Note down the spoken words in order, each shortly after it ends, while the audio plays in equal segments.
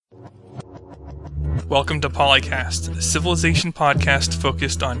Welcome to PolyCast, a civilization podcast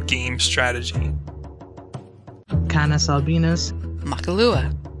focused on game strategy. Canis Albinus,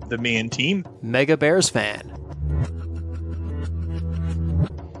 Makalua, the Me and Team, Mega Bears fan.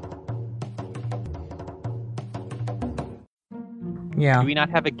 Yeah. Do we not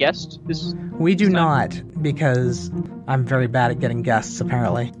have a guest? We do not, because I'm very bad at getting guests,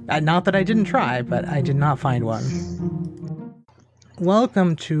 apparently. Not that I didn't try, but I did not find one.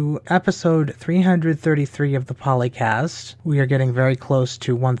 Welcome to episode 333 of the PolyCast. We are getting very close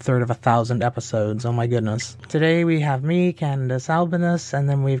to 1/3 of 1,000 episodes. Oh my goodness. Today we have me, Candace Albinus, and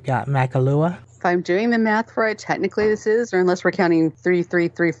then we've got Makalua. If I'm doing the math right, technically this is, or unless we're counting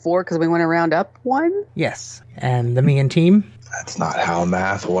 3334 because we want to round up one? Yes. And the me and team. That's not how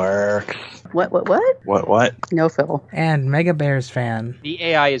math works. What? What? No, Phil. And Mega Bears fan. The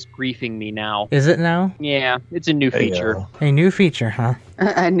AI is griefing me now. Is it now? Yeah, it's a new feature. A new feature, huh?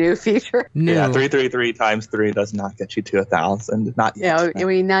 A new feature? New. Yeah, 333 times 3 does not get you to 1,000. Not yet. Yeah, I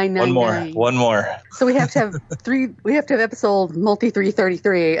mean 999. One more. So we have to have we have to have episode multi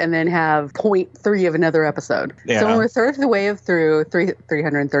 333 and then have 0.3 of another episode. Yeah. So when we're a third of the way through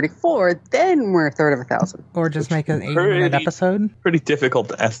 334, then we're a third of 1,000. Or just make an 8-minute episode? Pretty difficult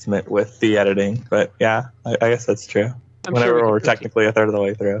to estimate with the editing, but yeah, I guess that's true. Whenever we're technically a third of the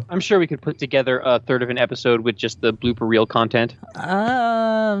way through. I'm sure we could put together a third of an episode with just the blooper reel content.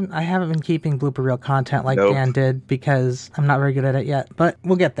 I haven't been keeping blooper reel content like Nope. Dan did because I'm not very good at it yet, but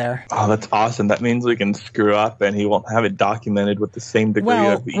we'll get there. Oh, that's awesome. That means we can screw up and he won't have it documented with the same degree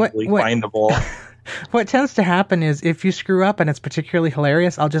of easily findable. What tends to happen is if you screw up and it's particularly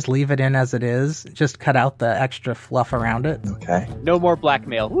hilarious, I'll just leave it in as it is. Just cut out the extra fluff around it. Okay. No more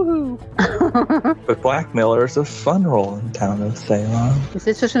blackmail. Woohoo! But Blackmailer is a fun role in Town of Salem. This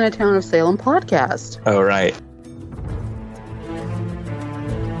is just in a Town of Salem podcast. Oh, right.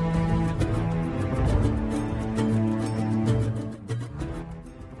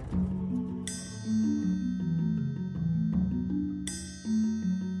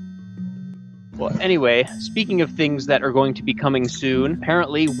 Well, anyway, speaking of things that are going to be coming soon,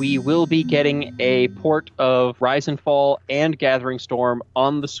 apparently we will be getting a port of Rise and Fall and Gathering Storm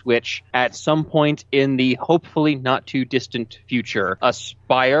on the Switch at some point in the hopefully not too distant future.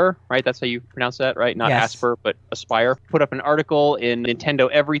 Aspire, right? That's how you pronounce that, right? Not Yes. Asper, but Aspire. Put up an article in Nintendo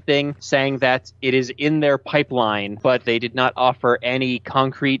Everything saying that it is in their pipeline, but they did not offer any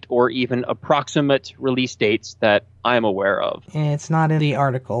concrete or even approximate release dates that I'm aware of. It's not in the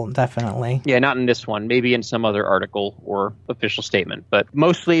article, definitely. Yeah, not in this one. Maybe in some other article or official statement. But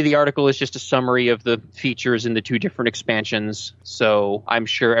mostly the article is just a summary of the features in the two different expansions. So I'm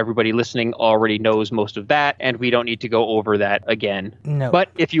sure everybody listening already knows most of that, and we don't need to go over that again. No. But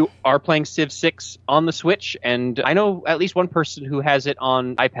if you are playing Civ 6 on the Switch, and I know at least one person who has it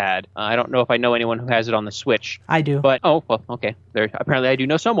on iPad. I don't know if I know anyone who has it on the Switch. I do. But, oh, well, okay. Apparently I do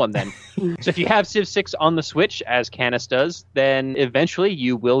know someone then. So if you have Civ 6 on the Switch, as Canis does, then eventually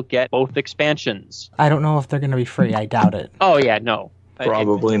you will get both expansions. I don't know if they're going to be free. I doubt it. Oh, yeah, no.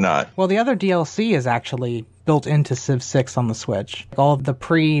 Probably not. Well, the other DLC is actually built into Civ 6 on the Switch. All of the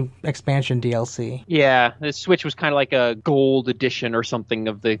pre-expansion DLC. Yeah, the Switch was kind of like a gold edition or something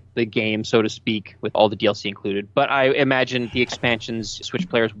of the game, so to speak, with all the DLC included. But I imagine the expansions Switch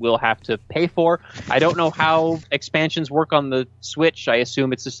players will have to pay for. I don't know how expansions work on the Switch. I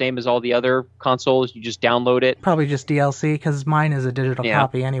assume it's the same as all the other consoles. You just download it. Probably just DLC, because mine is a digital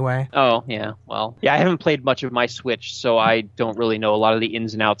copy anyway. Oh, yeah. Well, yeah, I haven't played much of my Switch, so I don't really know a lot of the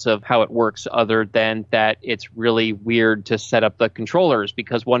ins and outs of how it works, other than that it's really weird to set up the controllers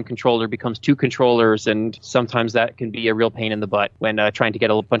because one controller becomes two controllers, and sometimes that can be a real pain in the butt when trying to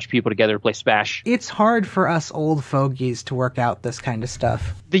get a bunch of people together to play Smash. It's hard for us old fogies to work out this kind of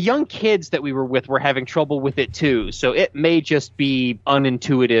stuff. The young kids that we were with were having trouble with it too, so it may just be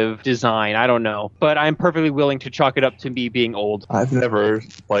unintuitive design. I don't know. But I'm perfectly willing to chalk it up to me being old. I've never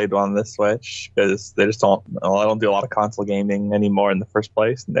played on this Switch because they just don't. Well, I don't do a lot of console gaming anymore in the first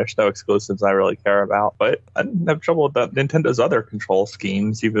place, and there's no exclusives I really care about. But I didn't have trouble with Nintendo's other control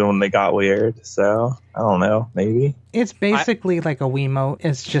schemes, even when they got weird. So I don't know, maybe. It's basically like a Wiimote.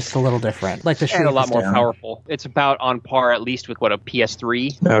 It's just a little different. Like the And a lot more stick. powerful. It's about on par, at least, with what a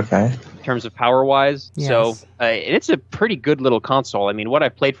PS3 Okay. in terms of power-wise. Yes. So it's a pretty good little console. I mean, what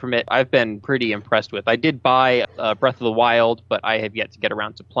I've played from it, I've been pretty impressed with. I did buy Breath of the Wild, but I have yet to get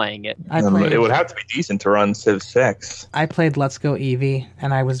around to playing it. It would have to be decent to run Civ 6. I played Let's Go Eevee,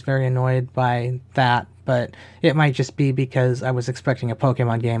 and I was very annoyed by that. But it might just be because I was expecting a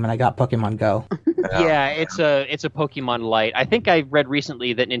Pokemon game and I got Pokemon Go. Yeah, it's a Pokemon Light. I think I read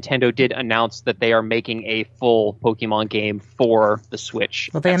recently that Nintendo did announce that they are making a full Pokemon game for the Switch.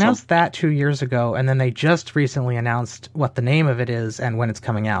 Well, they announced that 2 years ago, and then they just recently announced what the name of it is and when it's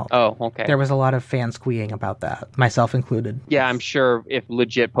coming out. Oh, okay. There was a lot of fan squeeing about that, myself included. Yeah, I'm sure if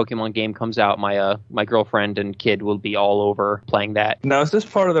legit Pokemon game comes out, my girlfriend and kid will be all over playing that. Now, is this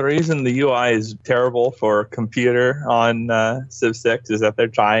part of the reason the UI is terrible for computer on Civ 6? Is that they're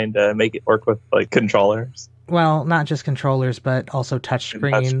trying to make it work with like controllers? Well, not just controllers, but also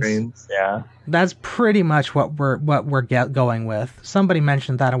touchscreens. Yeah. That's pretty much what we're going with. Somebody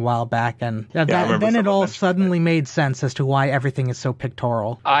mentioned that a while back, and then it all suddenly made sense as to why everything is so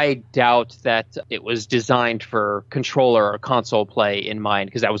pictorial. I doubt that it was designed for controller or console play in mind,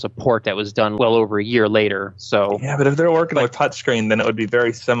 because that was a port that was done well over a year later. So yeah, but if they're working with touchscreen, then it would be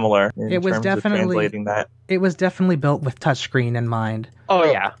very similar in terms of translating that. It was definitely built with touchscreen in mind. Oh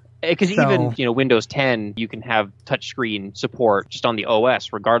yeah. Because even Windows 10, you can have touchscreen support just on the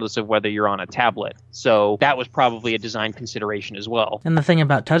OS, regardless of whether you're on a tablet. So that was probably a design consideration as well. And the thing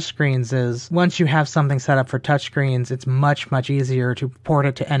about touchscreens is, once you have something set up for touchscreens, it's much, much easier to port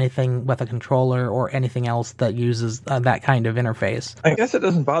it to anything with a controller or anything else that uses that kind of interface. I guess it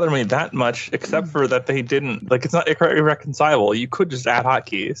doesn't bother me that much, except for that they didn't, it's not irreconcilable. You could just add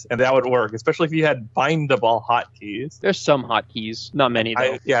hotkeys, and that would work, especially if you had bindable hotkeys. There's some hotkeys, not many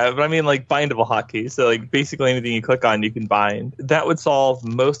though. But I mean, bindable hotkeys. So, basically anything you click on, you can bind. That would solve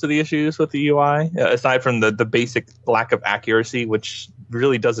most of the issues with the UI, aside from the basic lack of accuracy, which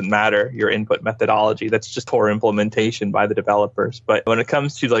really doesn't matter, your input methodology. That's just poor implementation by the developers. But when it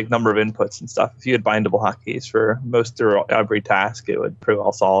comes to, number of inputs and stuff, if you had bindable hotkeys for most or every task, it would pretty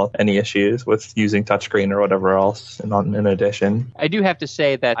well solve any issues with using touchscreen or whatever else in addition. I do have to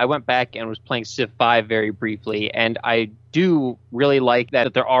say that I went back and was playing Civ 5 very briefly, and I do really like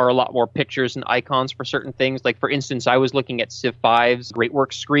that there are a lot more pictures and icons for certain things. Like, for instance, I was looking at Civ 5's Great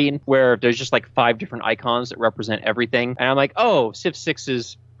Works screen, where there's just 5 different icons that represent everything. And I'm like, oh, Civ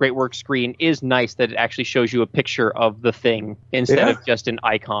 6's Great Works screen is nice that it actually shows you a picture of the thing instead of just an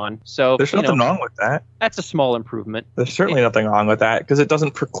icon. So there's nothing wrong with that. That's a small improvement. There's certainly nothing wrong with that, because it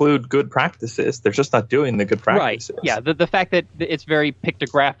doesn't preclude good practices. They're just not doing the good practices. Right. Yeah. The fact that it's very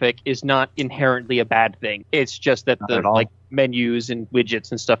pictographic is not inherently a bad thing. It's just that the menus and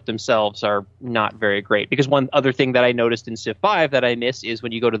widgets and stuff themselves are not very great. Because one other thing that I noticed in Civ 5 that I miss is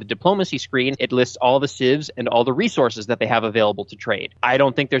when you go to the diplomacy screen, it lists all the civs and all the resources that they have available to trade. I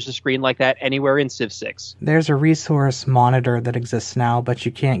don't think there's a screen like that anywhere in Civ 6. There's a resource monitor that exists now, but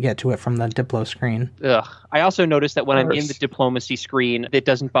you can't get to it from the Diplo screen. Ugh. I also noticed that when I'm in the diplomacy screen, it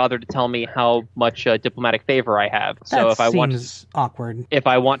doesn't bother to tell me how much diplomatic favor I have. So if awkward. If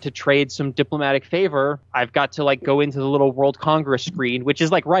I want to trade some diplomatic favor, I've got to go into the little World Congress screen, which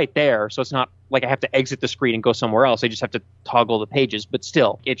is right there. So it's not like I have to exit the screen and go somewhere else. I just have to toggle the pages. But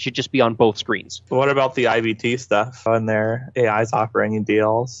still, it should just be on both screens. What about the IVT stuff on their AI's offering you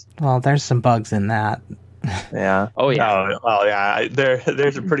deals? Well, there's some bugs in that. Yeah. Oh, yeah. Oh, well, yeah.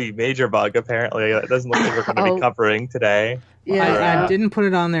 There's a pretty major bug, apparently. It doesn't look like we're going to be covering today. Yeah. I didn't put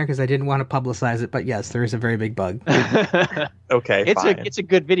it on there because I didn't want to publicize it, but yes, there is a very big bug. Okay, fine. It's a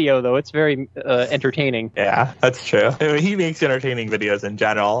good video, though. It's very entertaining. Yeah, that's true. I mean, he makes entertaining videos in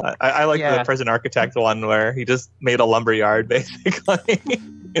general. I like the Prison Architect one where he just made a lumberyard, basically.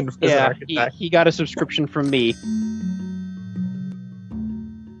 In Prison Architect. He got a subscription from me.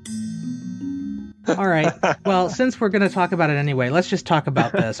 All right. Well, since we're going to talk about it anyway, let's just talk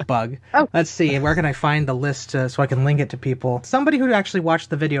about this bug. Let's see. Where can I find the list so I can link it to people? Somebody who actually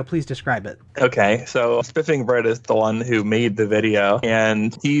watched the video, please describe it. Okay. So Spiffing Bird is the one who made the video,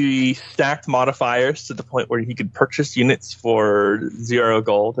 and he stacked modifiers to the point where he could purchase units for 0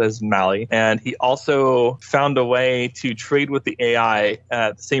 gold as Mali. And he also found a way to trade with the AI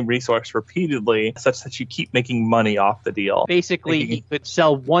the same resource repeatedly, such that you keep making money off the deal. Basically, he could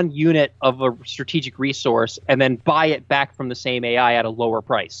sell 1 unit of a strategic resource and then buy it back from the same AI at a lower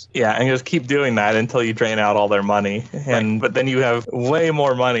price. Yeah, and just keep doing that until you drain out all their money. But then you have way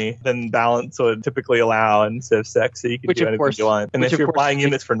more money than balance would typically allow in Civ 6, so you can do anything you want. And if you're buying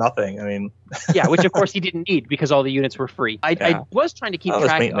units for nothing, I mean... Yeah, which of course he didn't need because all the units were free. I was trying to keep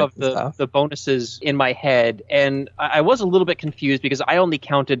track of the bonuses in my head, and I was a little bit confused because I only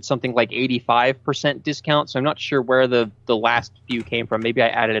counted something like 85% discount, so I'm not sure where the last few came from. Maybe I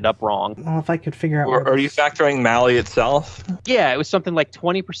added it up wrong. Well, if I could figure out... Or are you factoring Mali itself? Yeah, it was something like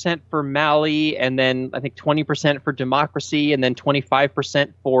 20% for Mali, and then I think 20% for democracy, and then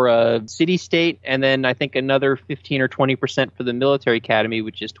 25% for a city-state, and then I think another 15 or 20% for the military academy,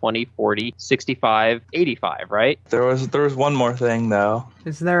 which is 20, 40, 65, 85, right? There was one more thing, though.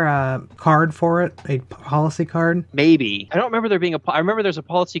 Is there a card for it? A policy card? Maybe. I don't remember there being I remember there's a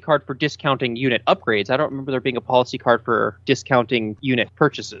policy card for discounting unit upgrades. I don't remember there being a policy card for discounting unit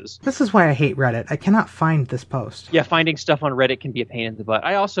purchases. This is why I hate Reddit. I cannot find this post. Yeah, finding stuff on Reddit can be a pain in the butt.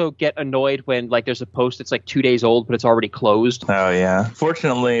 I also get annoyed when there's a post that's 2 days old, but it's already closed. Oh yeah.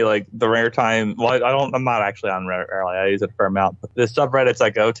 Fortunately, the rare time. Well, I'm not actually on Reddit rarely. I use it a fair amount. But the subreddits I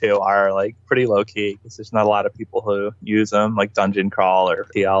go to are pretty low key because there's not a lot of people who use them, like Dungeon Crawl or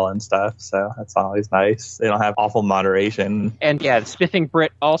TL and stuff. So that's always nice. They don't have awful moderation. And yeah, the Spiffing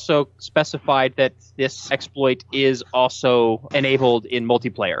Brit also specified that this exploit is also enabled in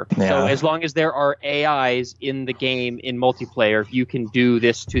multiplayer. Yeah. So as long as there are AIs in the game in multiplayer, you can do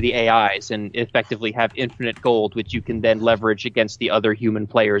this to the AIs and effectively have infinite gold, which you can then leverage against the other human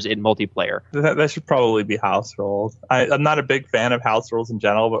players in multiplayer. That should probably be house rules. I'm not a big fan of house rules in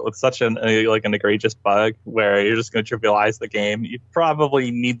general, but with such an egregious bug where you're just going to trivialize the game, you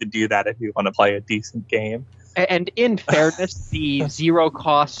probably need to do that if you want to play a decent game. And in fairness, the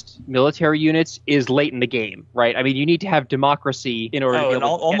zero-cost military units is late in the game, right? I mean, you need to have democracy in order to be able to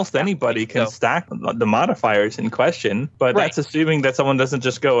almost anybody can stack the modifiers in question, but right. That's assuming that someone doesn't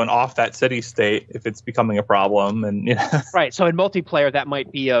just go and off that city-state if it's becoming a problem. And Right, so in multiplayer, that might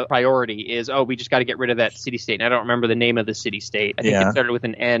be a priority, is, we just got to get rid of that city-state. And I don't remember the name of the city-state. I think it started with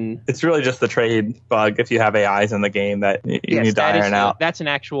an N. It's really just the trade bug if you have AIs in the game that you need to iron out. That's an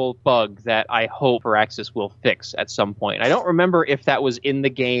actual bug that I hope Firaxis will fix at some point. I don't remember if that was in the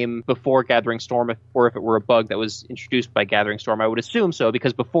game before Gathering Storm or if it were a bug that was introduced by Gathering Storm. I would assume so,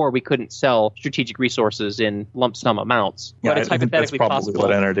 because before we couldn't sell strategic resources in lump sum amounts. Yeah, but it's hypothetically that's probably possible.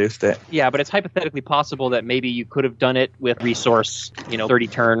 What introduced it. Yeah, but it's hypothetically possible that maybe you could have done it with resource, 30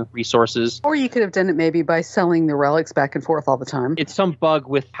 turn resources. Or you could have done it maybe by selling the relics back and forth all the time. It's some bug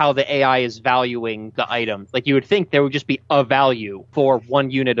with how the AI is valuing the item. You would think there would just be a value for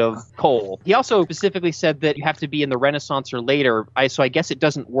 1 unit of coal. He also specifically said that you have to be in the Renaissance or later. So I guess it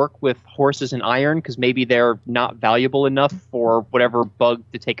doesn't work with horses and iron because maybe they're not valuable enough for whatever bug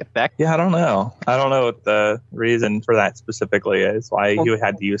to take effect. Yeah, I don't know. I don't know what the reason for that specifically is, why you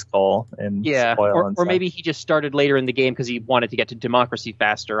had to use coal and spoil and or maybe he just started later in the game because he wanted to get to democracy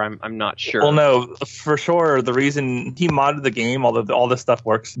faster. I'm not sure. Well, no, for sure. The reason he modded the game, although all this stuff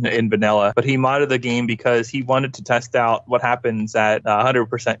works in vanilla, but he modded the game because he wanted to test out what happens at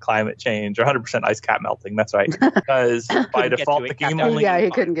 100% climate change or 100% ice cap melting. That's right. Because by default, the game only... Yeah,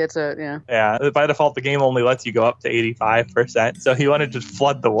 he couldn't get to it, yeah. Yeah, by default, the game only lets you go up to 85%. So he wanted to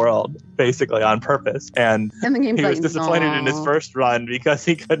flood the world, basically, on purpose. And the game's he was disappointed in his first run because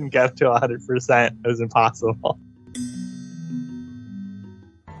he couldn't get to 100%. It was impossible.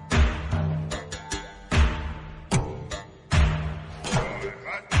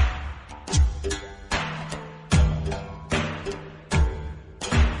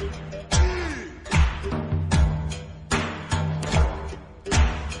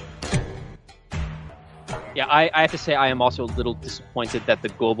 Yeah, I have to say I am also a little disappointed that the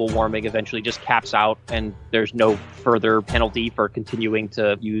global warming eventually just caps out and there's no further penalty for continuing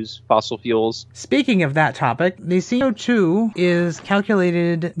to use fossil fuels. Speaking of that topic, the CO2 is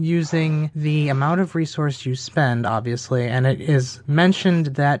calculated using the amount of resource you spend, obviously, and it is mentioned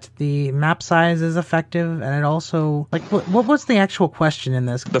that the map size is effective, and it also... what was the actual question in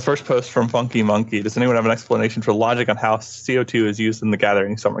this? The first post from Funky Monkey. Does anyone have an explanation for logic on how CO2 is used in the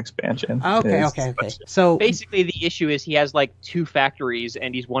Gathering Storm expansion? Okay. So basically, the issue is he has 2 factories,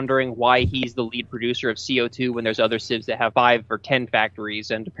 and he's wondering why he's the lead producer of CO2 when there's other civs that have 5 or 10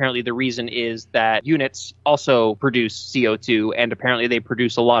 factories. And apparently the reason is that units also produce CO2, and apparently they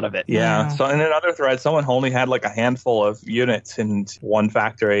produce a lot of it. Yeah. So in another thread, someone only had a handful of units in one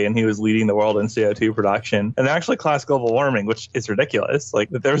factory, and he was leading the world in CO2 production. And they actually class global warming, which is ridiculous.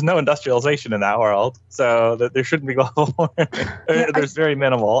 There's no industrialization in that world, so that there shouldn't be global warming. There's very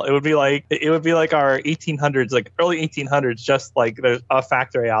minimal. It would be like our 1800s, early 1800s, just there's a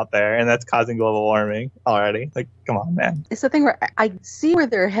factory out there and that's causing global warming already. Come on, man. It's the thing where I see where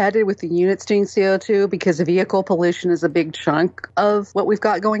they're headed with the units doing CO2 because vehicle pollution is a big chunk of what we've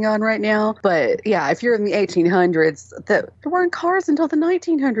got going on right now. But yeah, if you're in the 1800s, there weren't cars until the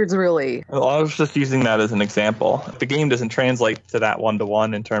 1900s, really. Well, I was just using that as an example. The game doesn't translate to that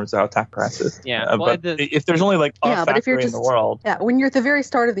 1-to-1 in terms of how tech presses. Yeah. But if there's only a factory in the world. Yeah, when you're at the very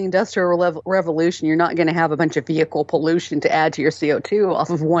start of the Industrial Revolution, you're not going to have a bunch of vehicle pollution to add to your CO2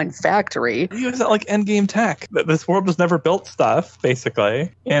 off of one factory. Use that endgame tech. The this world was never built stuff,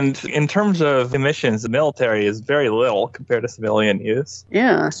 basically. And in terms of emissions, the military is very little compared to civilian use.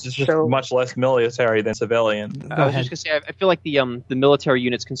 Yeah. It's just much less military than civilian. I was just going to say, I feel like the military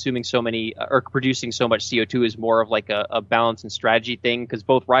units consuming so many, or producing so much CO2 is more of like a balance and strategy thing, because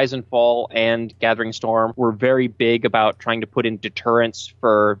both Rise and Fall and Gathering Storm were very big about trying to put in deterrence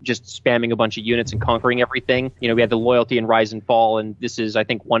for just spamming a bunch of units and conquering everything. You know, we had the loyalty in Rise and Fall, and this is, I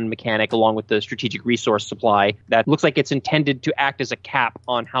think, one mechanic along with the strategic resource supply that looks like it's intended to act as a cap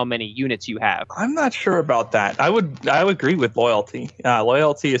on how many units you have. I'm not sure about that. I would agree with loyalty.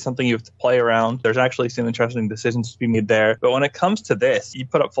 Loyalty is something you have to play around. There's actually some interesting decisions to be made there. But when it comes to this, you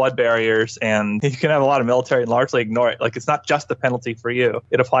put up flood barriers and you can have a lot of military and largely ignore it. Like, it's not just the penalty for you.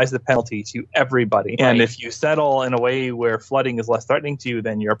 It applies the penalty to everybody. Right. And if you settle in a way where flooding is less threatening to you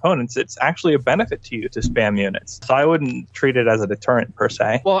than your opponents, it's actually a benefit to you to spam units. So I wouldn't treat it as a deterrent per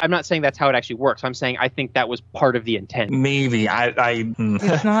se. Well, I'm not saying that's how it actually works. I'm saying I think that was part of the intent. Maybe.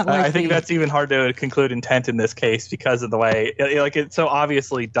 It's not like I think that's even hard to conclude intent in this case because of the way, like, it so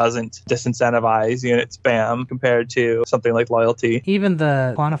obviously doesn't disincentivize unit spam compared to something like loyalty. Even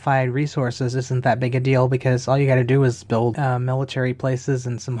the quantified resources isn't that big a deal because all you got to do is build military places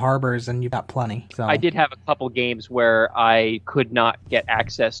and some harbors and you've got plenty. So I did have a couple games where I could not get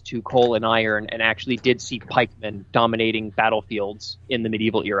access to coal and iron and actually did see pikemen dominating battlefields in the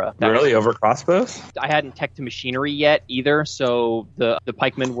medieval era. Really? Over crossbows? I hadn't tech to machinery yet either, so the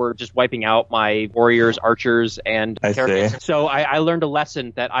pikemen were just wiping out my warriors, archers, and characters. So I learned a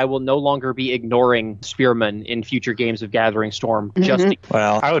lesson that I will no longer be ignoring spearmen in future games of Gathering Storm.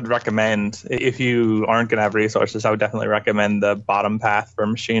 Well, I would recommend, if you aren't going to have resources, I would definitely recommend the bottom path for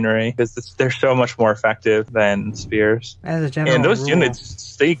machinery because they're so much more effective than spears. As a general and those rule, units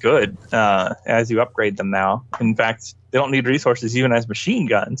stay good as you upgrade them now. In fact, they don't need resources even as machine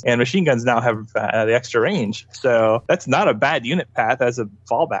guns. And machine guns now have the extra range. So that's not a bad unit path as a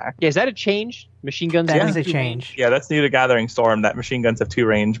fallback. Yeah, is that a change? Machine guns? That is a change. Yeah, that's new to Gathering Storm, that machine guns have 2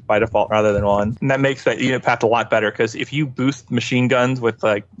 range by default rather than 1. And that makes that unit path a lot better because if you boost machine guns with,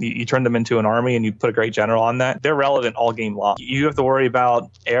 like, you turn them into an army and you put a great general on that, they're relevant all game long. You have to worry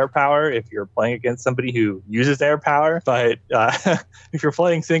about air power if you're playing against somebody who uses air power. But if you're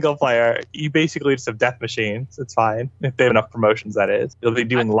playing single player, you basically just have death machines. It's fine. If they have enough promotions, that is. You'll be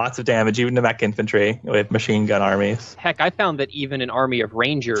doing lots of damage, even to mech infantry with machine gun armies. Heck, I found that even an army of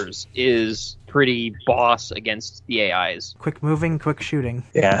rangers is pretty boss against the AIs. Quick moving, quick shooting.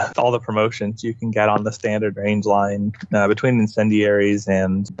 Yeah, all the promotions you can get on the standard range line between incendiaries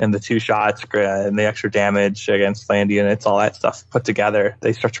and the 2 shots and the extra damage against land units, all that stuff put together,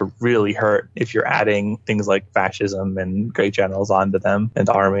 they start to really hurt if you're adding things like fascism and great generals onto them and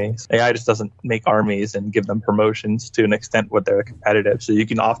armies. AI just doesn't make armies and give them promotions to an extent where they're competitive. So you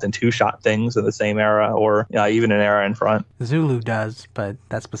can often 2-shot things in the same era or even an era in front. Zulu does, but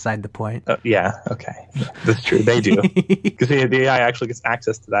that's beside the point. Yeah, okay. That's true. They do. Because the AI actually gets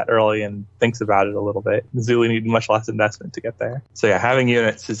access to that early and thinks about it a little bit. Zulu need much less investment to get there. So yeah, having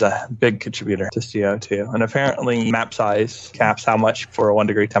units is a big contributor to CO2. And apparently map size caps how much for a 1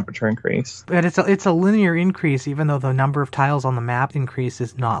 degree temperature increase. But it's a linear increase, even though the number of tiles on the map increase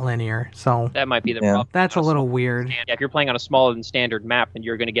is not linear. So that might be the problem. That's a little weird. Yeah, if you're playing on a smaller than standard map, then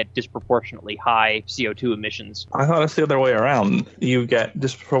you're going to get disproportionately high CO2 emissions. I thought it's the other way around. You get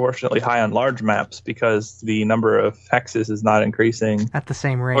disproportionately high on large maps because the number of hexes is not increasing at the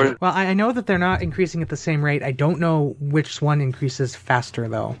same rate. Well, I know that they're not increasing at the same rate. I don't know which one increases faster,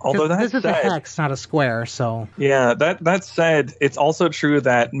 though. Although this is a hex, not a square, so... Yeah, that said, it's also true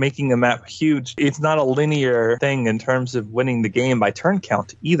that making a map huge, it's not a linear thing in terms of winning the game by turn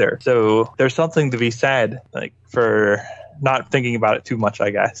count either. So there's something to be said, like, for not thinking about it too much, I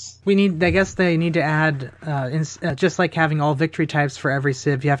guess. I guess they need to add, just like having all victory types for every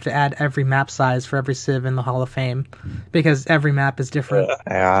civ, you have to add every map size for every civ in the Hall of Fame, because every map is different.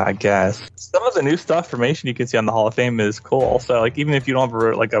 Yeah, I guess. Some of the new stuff, formation you can see on the Hall of Fame is cool. So, like, even if you don't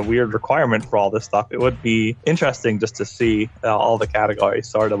have a weird requirement for all this stuff, it would be interesting just to see all the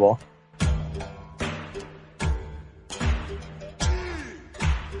categories sortable.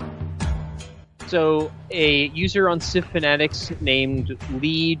 So, a user on Civ Fanatics named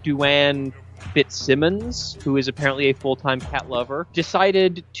Lee Duan Fitzsimmons, who is apparently a full-time cat lover,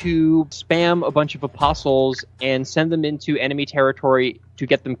 decided to spam a bunch of apostles and send them into enemy territory to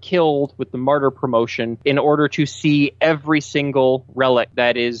get them killed with the martyr promotion in order to see every single relic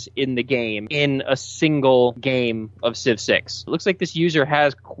that is in the game in a single game of Civ 6. It looks like this user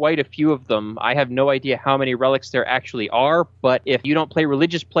has quite a few of them. I have no idea how many relics there actually are, but if you don't play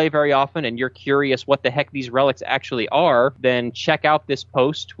religious play very often and you're curious what the heck these relics actually are, then check out this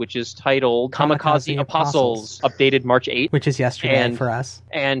post, which is titled Kamikaze Apostles, updated March 8th. Which is yesterday for us.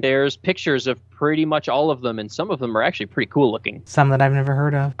 And there's pictures of pretty much all of them, and some of them are actually pretty cool looking. Some that I've never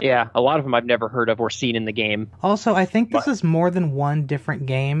heard of. Yeah, a lot of them I've never heard of or seen in the game. Also, I think this is more than one different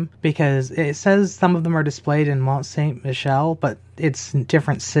game, because it says some of them are displayed in Mont Saint-Michel, but it's in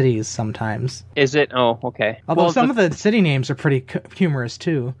different cities sometimes. Is it? Oh, okay. Although some of the city names are pretty humorous,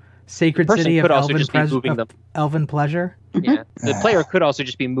 too. Sacred City of Elven Pleasure. Yeah, the player could also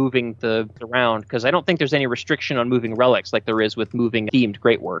just be moving the round, because I don't think there's any restriction on moving relics like there is with moving themed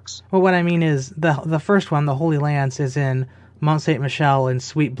great works. Well, what I mean is the first one, the Holy Lance, is in Mont Saint-Michel in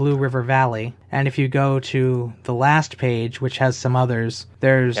Sweet Blue River Valley. And if you go to the last page, which has some others,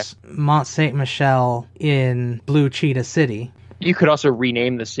 there's Mont Saint-Michel in Blue Cheetah City. You could also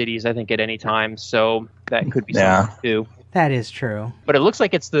rename the cities, I think, at any time, so that could be something too. That is true. But it looks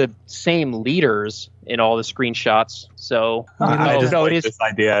like it's the same leaders in all the screenshots. So I just like this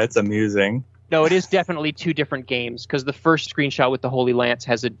idea. It's amusing. No, it is definitely two different games, because the first screenshot with the Holy Lance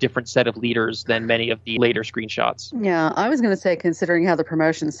has a different set of leaders than many of the later screenshots. Yeah, I was going to say, considering how the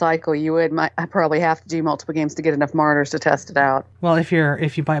promotion cycle, I probably have to do multiple games to get enough martyrs to test it out. Well, if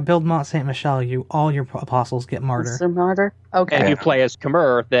you build Mont Saint-Michel, all your apostles get martyr. Is there martyr? Okay. And if you play as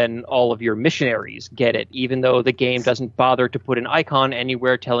Khmer, then all of your missionaries get it, even though the game doesn't bother to put an icon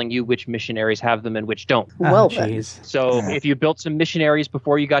anywhere telling you which missionaries have them and which don't. Well, jeez. So if you built some missionaries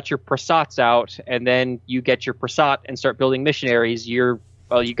before you got your prasats out, and then you get your prasat and start building missionaries, you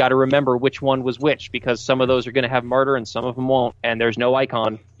got to remember which one was which, because some of those are going to have martyr and some of them won't. And there's no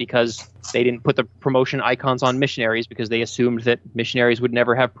icon because they didn't put the promotion icons on missionaries because they assumed that missionaries would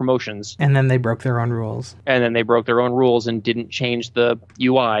never have promotions. And then they broke their own rules. And didn't change the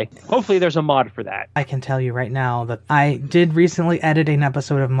UI. Hopefully there's a mod for that. I can tell you right now that I did recently edit an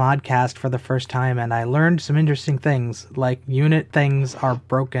episode of Modcast for the first time, and I learned some interesting things, like unit things are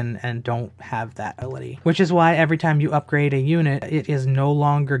broken and don't have that ability. Which is why every time you upgrade a unit, it is no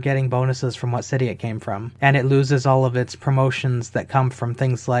longer getting bonuses from what city it came from. And it loses all of its promotions that come from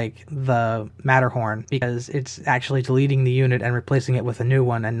things like the Matterhorn, because it's actually deleting the unit and replacing it with a new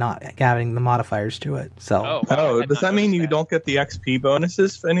one and not adding the modifiers to it. So does that mean you don't get the XP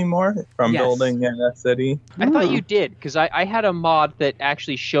bonuses anymore from building in a city? I thought you did, because I had a mod that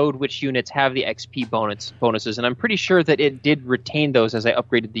actually showed which units have the XP bonuses, and I'm pretty sure that it did retain those as I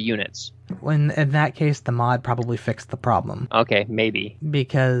upgraded the units. In that case, the mod probably fixed the problem. Okay, maybe.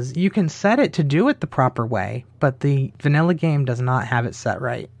 Because you can set it to do it the proper way, but the vanilla game does not have it set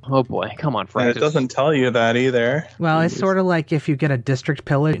right. Oh boy, come on, Frank. And it doesn't tell you that either. Well, it's sort of like if you get a district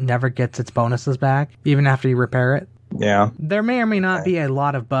pillar, it never gets its bonuses back, even after you repair it. Yeah. There may or may not be a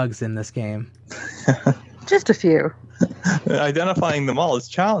lot of bugs in this game. Just a few. Identifying them all is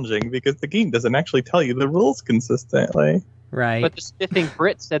challenging because the game doesn't actually tell you the rules consistently. Right. But the spiffing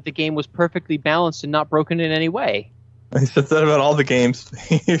Brit said the game was perfectly balanced and not broken in any way. He said that about all the games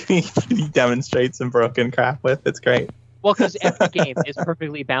he demonstrates some broken crap with. It's great. Well, because every game is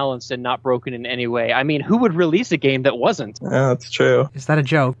perfectly balanced and not broken in any way. I mean, who would release a game that wasn't? Yeah, that's true. Is that a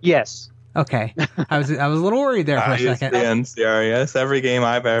joke? Yes. Okay. I was a little worried there for a second. Being serious. Every game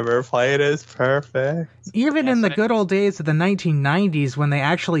I've ever played is perfect. Even in the good old days of the 1990s, when they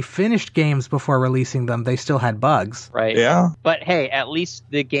actually finished games before releasing them, they still had bugs. Right. Yeah. But hey, at least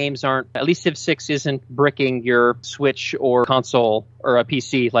the games aren't... At least Civ 6 isn't bricking your Switch or console or a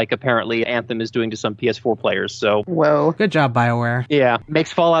PC like apparently Anthem is doing to some PS4 players, so... Whoa. Good job, BioWare. Yeah.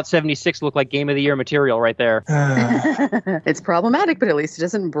 Makes Fallout 76 look like Game of the Year material right there. It's problematic, but at least it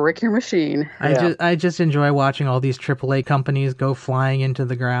doesn't brick your machine. I just enjoy watching all these AAA companies go flying into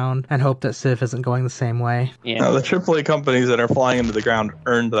the ground and hope that Civ isn't going the same way. Yeah. No, the AAA companies that are flying into the ground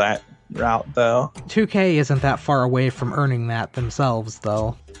earned that route, though. 2K isn't that far away from earning that themselves,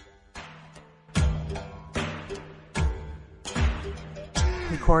 though.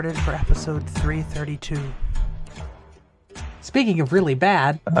 Recorded for episode 332. Speaking of really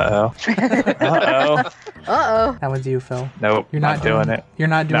bad... Uh-oh. Uh-oh. Uh-oh. That one's you, Phil. Nope, You're not doing it. You're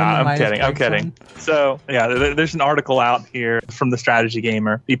not doing No, the I'm kidding. So, yeah, there's an article out here from the Strategy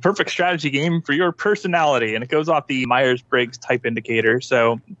Gamer. The perfect strategy game for your personality. And it goes off the Myers-Briggs type indicator.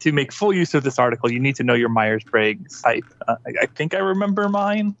 So to make full use of this article, you need to know your Myers-Briggs type. I think I remember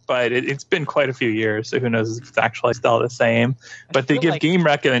mine, but it's been quite a few years. So who knows if it's actually still the same. But they give game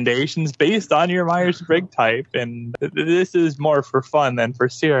recommendations based on your Myers-Briggs type. And this is more for fun than for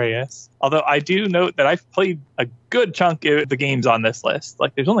serious. Although I do note that I've played a good chunk of the games on this list.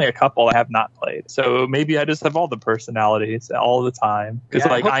 Like, there's only a couple I have not played. So maybe I just have all the personalities all the time. Because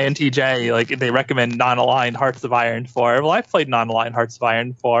INTJ, like, they recommend non-aligned Hearts of Iron 4. Well, I've played non-aligned Hearts of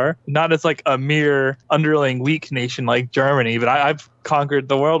Iron 4. Not as, like, a mere underling weak nation like Germany, but I've conquered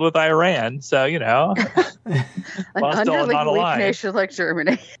the world with Iran. So, you know. An underling weak nation like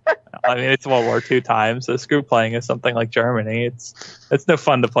Germany. I mean, it's World War II time, so screw playing as something like Germany. It's no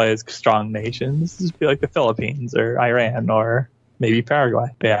fun to play as strong nations. Just be like the Philippines or Iran or maybe Paraguay.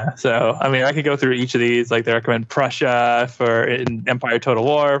 Yeah. So, I mean, I could go through each of these. Like, they recommend Prussia for in Empire Total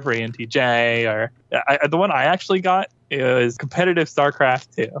War for ENTJ, or the one I actually got is competitive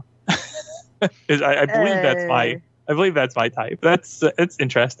StarCraft 2. I believe that's my type. It's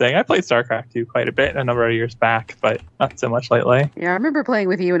interesting. I played StarCraft 2 quite a bit a number of years back, but not so much lately. Yeah, I remember playing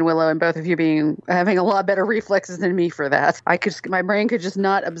with you and Willow, and both of you having a lot better reflexes than me for that. My brain could just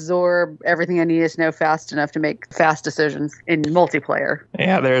not absorb everything I needed to know fast enough to make fast decisions in multiplayer.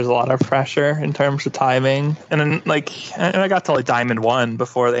 Yeah, there's a lot of pressure in terms of timing. And then, and I got to like Diamond 1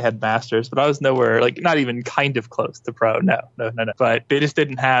 before they had Masters, but I was nowhere, like, not even kind of close to Pro. No. But they just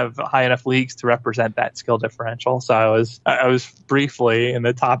didn't have high enough leagues to represent that skill differential. So I was briefly in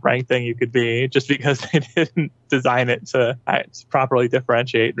the top ranked thing you could be, just because they didn't design it to properly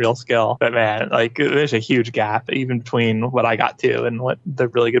differentiate real skill. But man, like, there's a huge gap even between what I got to and what the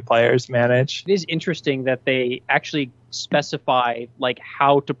really good players manage. It is interesting that they actually specify like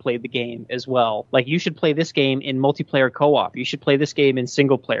how to play the game as well. Like, you should play this game in multiplayer co-op. You should play this game in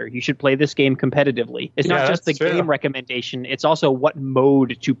single player. You should play this game competitively. It's not just the game recommendation. It's also what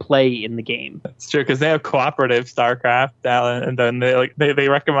mode to play in the game. That's true, because they have cooperative StarCraft, and then they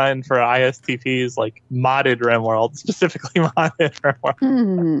recommend for ISTPs like modded RimWorld, specifically modded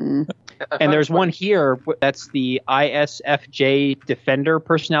RimWorld. And there's one here that's the ISFJ Defender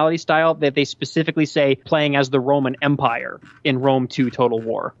personality style that they specifically say playing as the Roman Empire in Rome 2 Total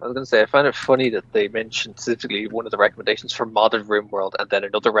War. I was going to say, I find it funny that they mentioned specifically one of the recommendations for modded RimWorld and then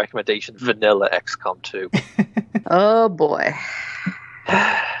another recommendation, vanilla XCOM 2. Oh boy.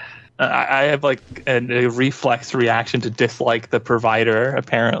 I have like a reflex reaction to dislike the provider,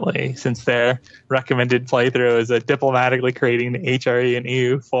 apparently, since their recommended playthrough is diplomatically creating the HRE and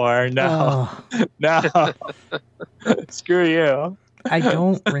EU4. No. Screw you. I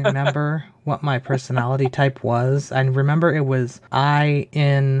don't remember what my personality type was. I remember it was I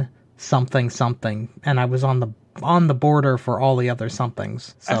in something, and I was on the border for all the other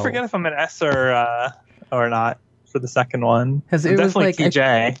somethings. So. I forget if I'm an S or not for the second one. Because it was like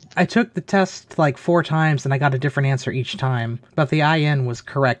TJ. I took the test like 4 times and I got a different answer each time, but the IN was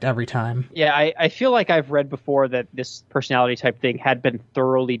correct every time. Yeah, I feel like I've read before that this personality type thing had been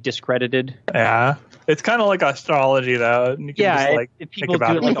thoroughly discredited. Yeah. It's kind of like astrology, though. You can just, like, people do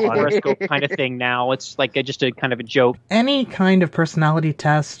it like a horoscope kind of thing now. It's like just a kind of a joke. Any kind of personality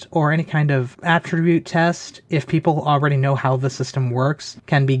test or any kind of attribute test, if people already know how the system works,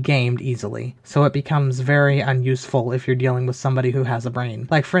 can be gamed easily. So it becomes very unuseful if you're dealing with somebody who has a brain.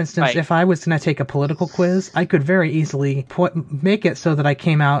 Like, for instance, if I was going to take a political quiz, I could very easily make it so that I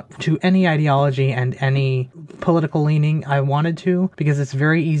came out to any ideology and any political leaning I wanted to, because it's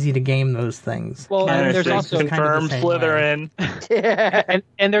very easy to game those things. Well, and there's also confirmed Slytherin.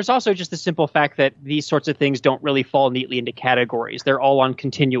 and there's also just the simple fact that these sorts of things don't really fall neatly into categories. They're all on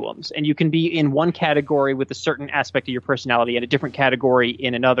continuums, and you can be in one category with a certain aspect of your personality and a different category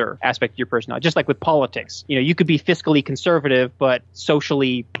in another aspect of your personality. Just like with politics, you could be fiscally conservative but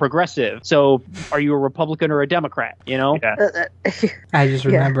socially progressive. So, are you a Republican or a Democrat? Yeah. I just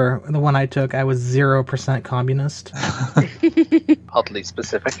remember the one I took. I was 0% communist. Oddly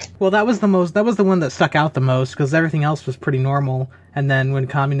specific. Well, that was the one that stuck out the most, because everything else was pretty normal. And then when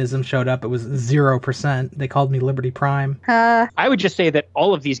communism showed up, it was 0%. They called me Liberty Prime. I would just say that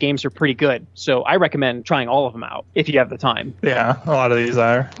all of these games are pretty good, so I recommend trying all of them out if you have the time. Yeah, a lot of these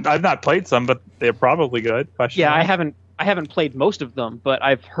are. I've not played some, but they're probably good. I haven't played most of them, but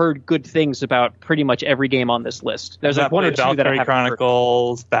I've heard good things about pretty much every game on this list. There's like one or two that I haven't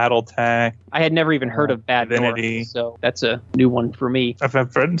Chronicles, BattleTech. I had never even heard of Bad Divinity. North, so that's a new one for me. I've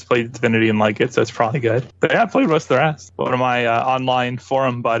had friends played Divinity and like it, so it's probably good. But yeah, I played most of the rest. One of my online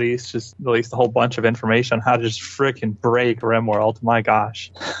forum buddies just released a whole bunch of information on how to just freaking break RimWorld. My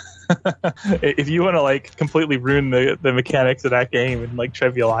gosh. If you want to like completely ruin the mechanics of that game and like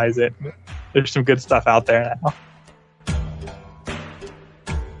trivialize it, there's some good stuff out there now.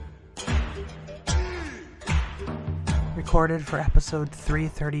 Recorded for episode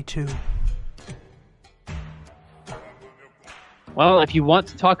 332. Well, if you want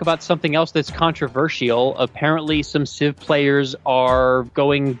to talk about something else that's controversial, apparently some Civ players are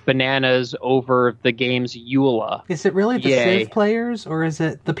going bananas over the game's EULA. Is it really the Yay. Civ players, or is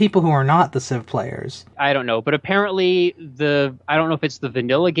it the people who are not the Civ players? I don't know, but apparently I don't know if it's the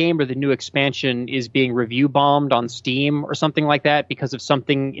vanilla game or the new expansion is being review bombed on Steam or something like that because of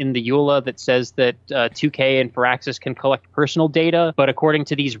something in the EULA that says that 2K and Firaxis can collect personal data. But according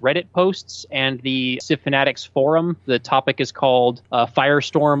to these Reddit posts and the Civ Fanatics forum, the topic is called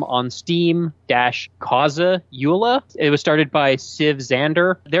Firestorm on Steam Causa EULA. It was started by Civ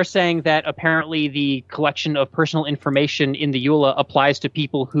Xander. They're saying that apparently the collection of personal information in the EULA applies to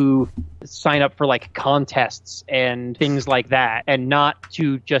people who sign up for like contests and things like that, and not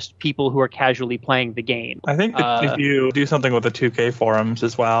to just people who are casually playing the game. I think that if you do something with the 2K forums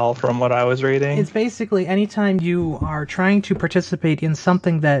as well, from what I was reading. It's basically anytime you are trying to participate in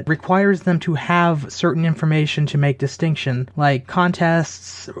something that requires them to have certain information to make distinction, like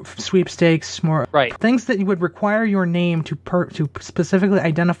contests, sweepstakes, more Right. things that would require your name to specifically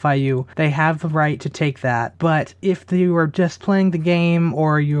identify you, they have the right to take that. But if you are just playing the game,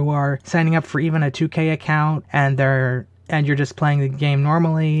 or you are signing up for even a 2K account and you're just playing the game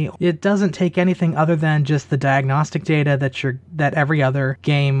normally, it doesn't take anything other than just the diagnostic data that every other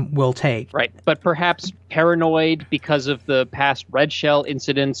game will take. Right. But perhaps paranoid because of the past Red Shell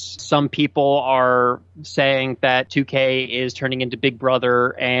incidents, some people are saying that 2K is turning into Big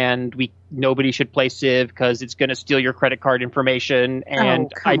Brother and nobody should play Civ because it's going to steal your credit card information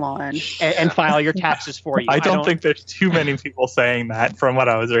and and file your taxes for you. I don't think there's too many people saying that from what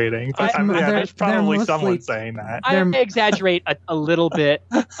I was reading. But there's probably someone saying that. I exaggerate a little bit,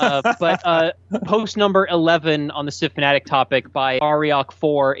 but post number 11 on the Civ Fanatic topic by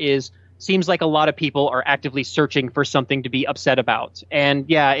Ariok4 seems like a lot of people are actively searching for something to be upset about. And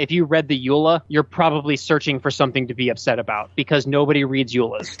yeah, if you read the EULA, you're probably searching for something to be upset about because nobody reads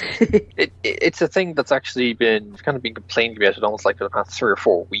EULAs. It's a thing that's actually been complained about it almost like for the past 3 or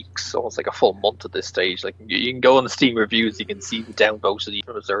 4 weeks, almost like a full month at this stage. Like you can go on the Steam reviews, you can see the downvotes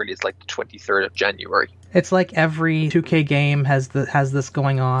even as early as like the 23rd of January. It's like every 2K game has this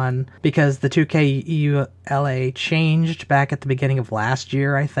going on because the 2K EULA changed back at the beginning of last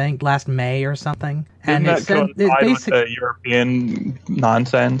year, I think, last May or something. And it with the European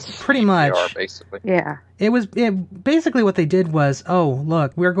nonsense. Pretty much. Basically. Yeah. Basically what they did was, oh,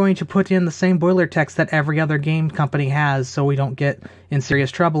 look, we're going to put in the same boiler text that every other game company has so we don't get in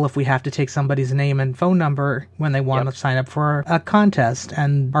serious trouble if we have to take somebody's name and phone number when they want to sign up for a contest.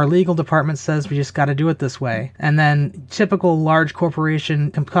 And our legal department says we just got to do it this way. And then typical large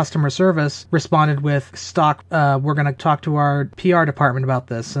corporation customer service responded with we're going to talk to our PR department about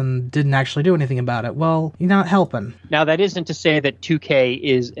this, and didn't actually do anything about it. Well, you're not helping. Now, that isn't to say that 2K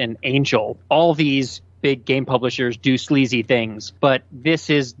is an angel. All these big game publishers do sleazy things, but this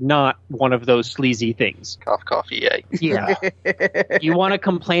is not one of those sleazy things. Cough, EA. Yeah. You want to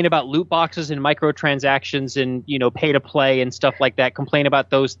complain about loot boxes and microtransactions and, pay to play and stuff like that, complain about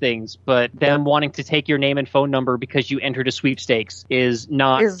those things, but them wanting to take your name and phone number because you entered a sweepstakes is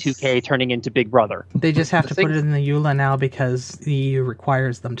not 2K turning into Big Brother. They just have to put it in the EULA now because the EU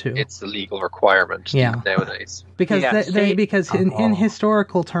requires them to. It's the legal requirement nowadays. Because in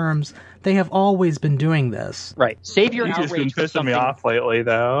historical terms, they have always been doing this. Right. Save your outrage. You've been pissing me off lately,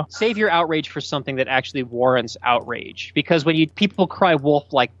 though. Save your outrage for something that actually warrants outrage. Because when people cry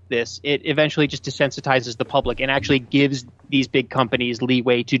wolf like this, it eventually just desensitizes the public and actually gives these big companies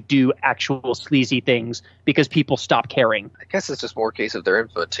leeway to do actual sleazy things because people stop caring. I guess it's just more a case of their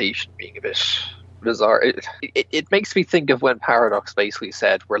implementation being a bit bizarre. It makes me think of when Paradox basically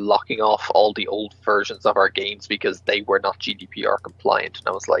said we're locking off all the old versions of our games because they were not GDPR compliant, and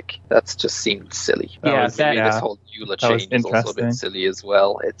I was like, that's just seemed silly. This whole EULA change is also a bit silly as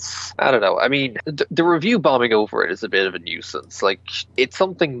well. I don't know. I mean, the review bombing over it is a bit of a nuisance. Like, it's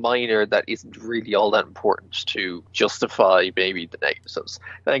something minor that isn't really all that important to justify maybe the negatives.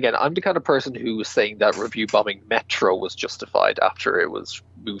 Then again, I'm the kind of person who was saying that review bombing Metro was justified after it was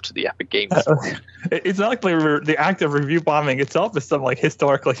moved to the Epic Games Store. It's not like the act of review bombing itself is some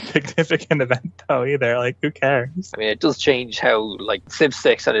historically significant event, though, either. Like, who cares? I mean, it does change how, Civ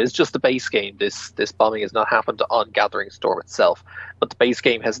 6, and it is just the base game. This bombing has not happened on Gathering Storm itself, but the base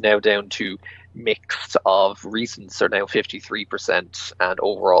game has now down to mixed of recents are now 53% and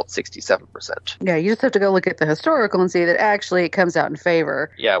overall 67%. Yeah, you just have to go look at the historical and see that actually it comes out in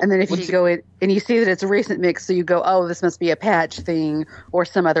favor. Yeah. And then if you go in and you see that it's a recent mix, so you go, oh, this must be a patch thing or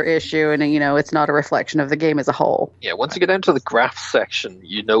some other issue, and it's not a reflection of the game as a whole. Yeah, once you get down to the graphs section,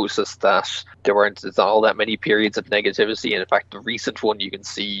 you notice that there's not all that many periods of negativity, and in fact the recent one you can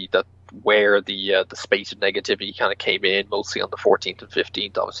see that where the spate of negativity kind of came in, mostly on the 14th and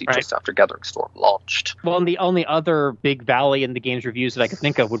 15th, obviously just after Gathering Storm launched. Well, and the only other big valley in the game's reviews that I could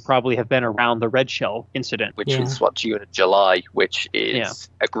think of would probably have been around the Red Shell incident. Which is June and July, which is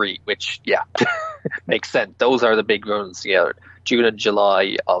agreed, which, makes sense. Those are the big ones, June and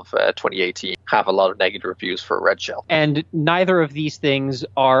July of 2018 have a lot of negative reviews for Red Shell. And neither of these things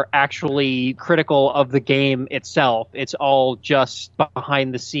are actually critical of the game itself. It's all just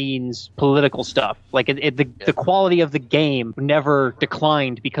behind the scenes political stuff. Like the quality of the game never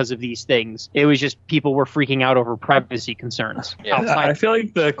declined because of these things. It was just people were freaking out over privacy concerns. I feel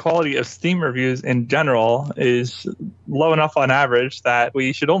like the quality of Steam reviews in general is low enough on average that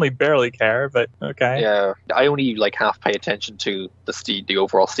we should only barely care, but okay. Yeah, I only half pay attention to the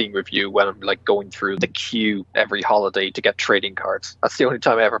overall Steam review when I'm going through the queue every holiday to get trading cards. That's the only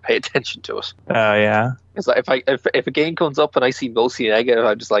time I ever pay attention to it. Oh yeah. It's like if a game comes up and I see mostly negative,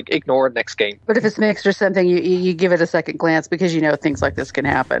 I'm just ignore it, next game. But if it's mixed or something, you give it a second glance because things like this can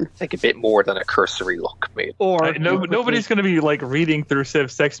happen. Take a bit more than a cursory look, maybe. Or nobody's going to be reading through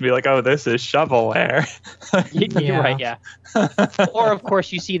Civ 6 and be like, oh, this is shovelware. You're right, yeah. Or of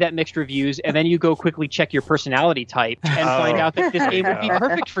course you see that mixed reviews and then you go quickly check your personality type and find out that this game would be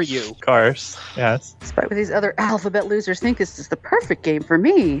perfect for you. Of course, yes. Despite what these other alphabet losers think this is the perfect game for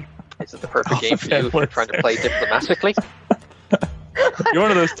me. Is it the perfect game for you if you're trying to play diplomatically? You're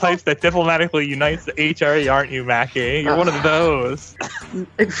one of those types that diplomatically unites the HRE, aren't you, Mackie? You're one of those.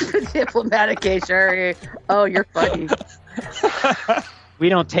 Diplomatic HRE. Oh, you're funny. We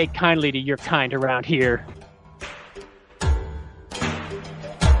don't take kindly to your kind around here.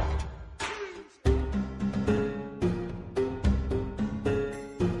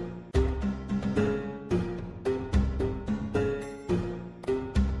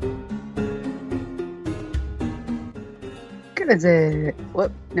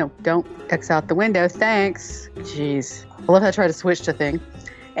 Whoop, no, don't X out the window. Thanks. Jeez. I love how I try to switch to thing.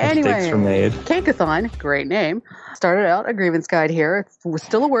 Anyway, Cakeathon, great name. Started out a grievance guide here. We're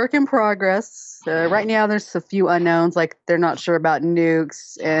still a work in progress. Right now, there's a few unknowns, like they're not sure about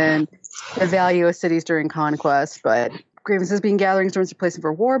nukes and the value of cities during conquest, but grievances being gathering storms replacing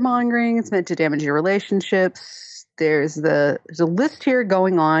for warmongering. It's meant to damage your relationships. There's a list here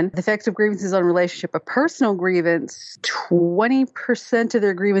going on. The effects of grievances on relationship. A personal grievance, 20% of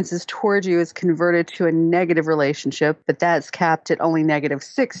their grievances towards you is converted to a negative relationship, but that's capped at only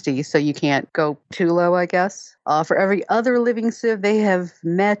 -60, so you can't go too low, I guess. For every other living civ they have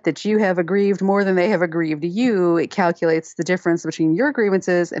met that you have aggrieved more than they have aggrieved you, it calculates the difference between your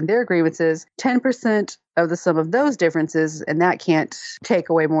grievances and their grievances, 10% of the sum of those differences, and that can't take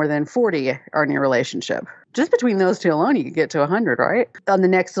away more than 40 on your relationship. Just between those two alone, you could get to 100, right? On the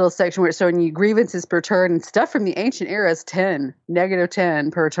next little section where it's showing you grievances per turn, and stuff from the ancient era is 10,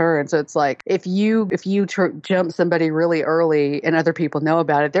 -10 per turn. So it's like, if you jump somebody really early and other people know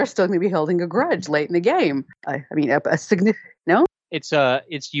about it, they're still going to be holding a grudge late in the game. I mean, a significant, no? It's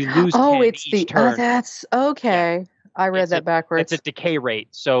you lose 10 each turn. Oh, that's, okay. Yeah. I read that backwards. It's a decay rate.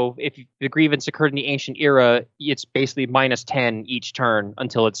 So if the grievance occurred in the ancient era, it's basically -10 each turn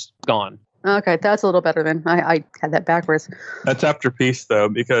until it's gone. Okay, that's a little better then. I had that backwards. That's after peace, though,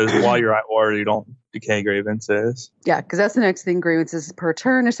 because while you're at war, you don't decay grievances. Yeah, because that's the next thing. Grievances per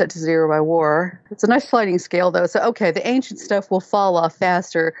turn are set to 0 by war. It's a nice sliding scale, though. So, okay, the ancient stuff will fall off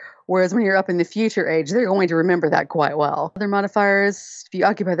faster, whereas when you're up in the future age, they're going to remember that quite well. Other modifiers, if you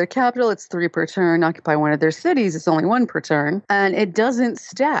occupy their capital, it's 3 per turn. Occupy one of their cities, it's only 1 per turn. And it doesn't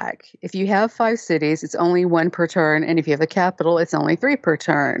stack. If you have 5 cities, it's only 1 per turn. And if you have a capital, it's only 3 per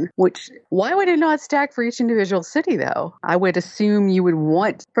turn. Why would it not stack for each individual city, though? I would assume you would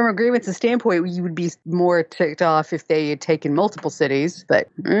want, from a grievances standpoint, you would be more ticked off if they had taken multiple cities. But,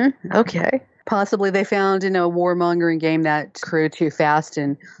 okay. Possibly they found in a warmongering game that grew too fast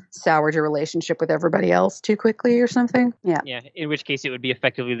and soured your relationship with everybody else too quickly or something. Yeah. Yeah, in which case it would be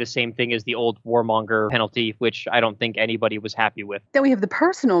effectively the same thing as the old warmonger penalty, which I don't think anybody was happy with. Then we have the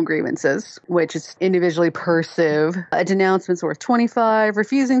personal grievances, which is individually per civ. A denouncement's worth 25.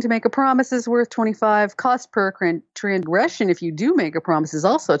 Refusing to make a promise is worth 25. Cost per transgression if you do make a promise is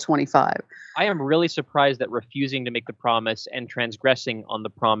also 25. I am really surprised that refusing to make the promise and transgressing on the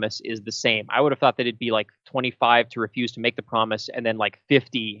promise is the same. I would have thought that it'd be 25 to refuse to make the promise and then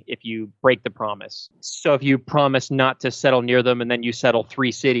 50 if you break the promise. So if you promise not to settle near them and then you settle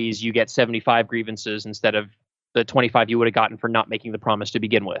 3 cities, you get 75 grievances instead of the 25 you would have gotten for not making the promise to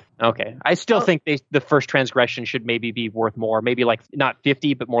begin with. Okay. I still think the first transgression should maybe be worth more. Maybe like not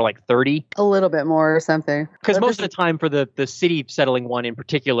 50, but more like 30. A little bit more or something. Because most of the time for the city settling one in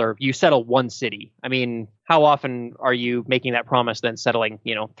particular, you settle one city. I mean, how often are you making that promise then settling,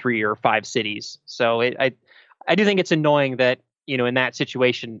 3 or 5 cities? So I do think it's annoying that, in that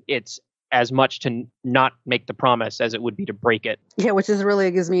situation, it's as much to not make the promise as it would be to break it. Yeah, which is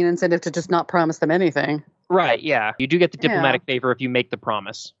really gives me an incentive to just not promise them anything. Right, yeah. You do get the diplomatic favor if you make the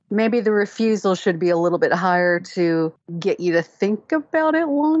promise. Maybe the refusal should be a little bit higher to get you to think about it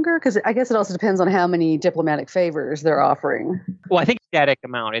longer, because I guess it also depends on how many diplomatic favors they're offering. Well, I think static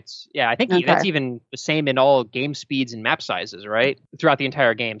amount. I think that's even the same in all game speeds and map sizes, right? Throughout the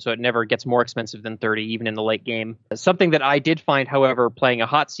entire game, so it never gets more expensive than 30, even in the late game. Something that I did find, however, playing a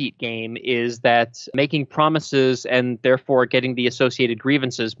hot seat game is that making promises and therefore getting the associated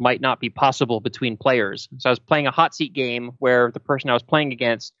grievances might not be possible between players. So I was playing a hot seat game where the person I was playing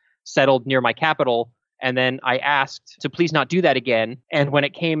against settled near my capital, and then I asked to please not do that again. And when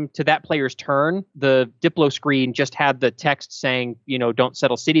it came to that player's turn, the Diplo screen just had the text saying, don't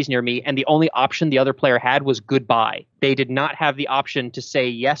settle cities near me. And the only option the other player had was goodbye. They did not have the option to say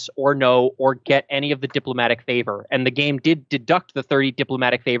yes or no or get any of the diplomatic favor. And the game did deduct the 30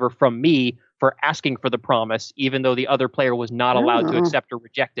 diplomatic favor from me for asking for the promise, even though the other player was not allowed to accept or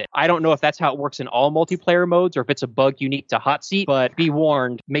reject it. I don't know if that's how it works in all multiplayer modes or if it's a bug unique to Hot Seat, but be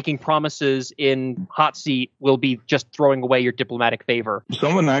warned, making promises in Hot Seat will be just throwing away your diplomatic favor.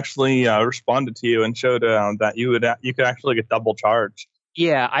 Someone actually responded to you and showed that you could actually get double charged.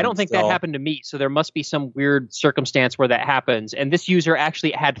 Yeah, I don't think that happened to me, so there must be some weird circumstance where that happens. And this user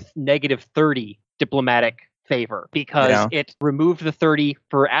actually had negative 30 diplomatic favor because it removed the 30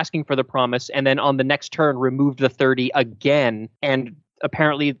 for asking for the promise, and then on the next turn removed the 30 again, and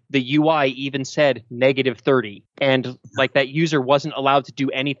apparently the UI even said negative 30, and like that user wasn't allowed to do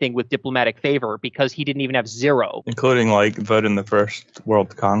anything with diplomatic favor because he didn't even have 0, including like vote in the First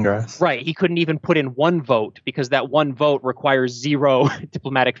World Congress. Right, he couldn't even put in 1 vote because that 1 vote requires 0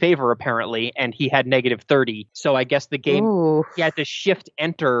 diplomatic favor apparently, and he had negative 30. So I guess the game he had to shift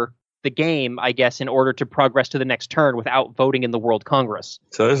enter the game, I guess, in order to progress to the next turn without voting in the World Congress.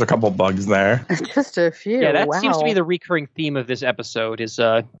 So there's a couple bugs there. Just a few. Yeah, that seems to be the recurring theme of this episode is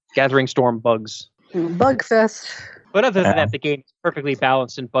Gathering Storm bugs. BugFest. But other than that, the game is perfectly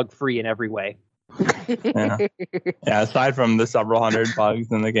balanced and bug-free in every way. Yeah, aside from the several hundred bugs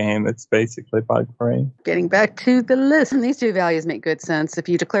in the game, it's basically bug-free. Getting back to the list, these 2 values make good sense. If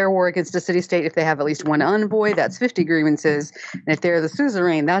you declare war against a city-state, if they have at least 1 envoy, that's 50 grievances. And if they're the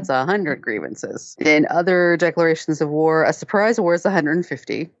suzerain, that's 100 grievances. In other declarations of war, a surprise war is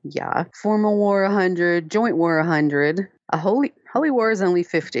 150. Yeah. Formal war, 100. Joint war, 100. A holy war is only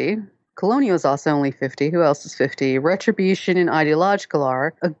 50. Colonial is also only 50. Who else is 50? Retribution and Ideological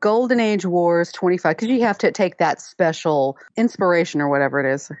are. A Golden Age War is 25, because you have to take that special inspiration or whatever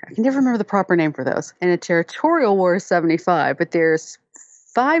it is. I can never remember the proper name for those. And a Territorial War is 75, but there's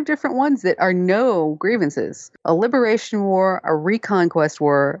 5 different ones that are no grievances. A Liberation War, a Reconquest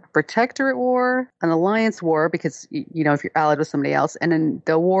War, a Protectorate War, an Alliance War, because, if you're allied with somebody else, and then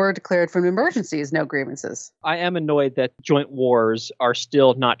the war declared from emergency is no grievances. I am annoyed that joint wars are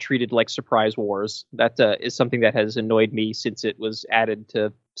still not treated like surprise wars. That is something that has annoyed me since it was added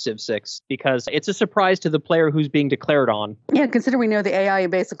to Civ 6, because it's a surprise to the player who's being declared on. Yeah, consider we know the AI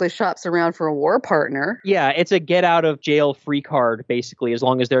basically shops around for a war partner. Yeah, it's a get out of jail free card, basically, as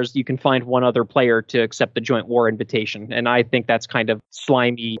long as you can find one other player to accept the joint war invitation. And I think that's kind of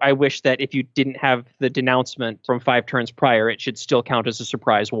slimy. I wish that if you didn't have the denouncement from 5 turns prior, it should still count as a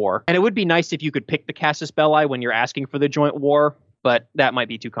surprise war. And it would be nice if you could pick the Casus Belli when you're asking for the joint war, but that might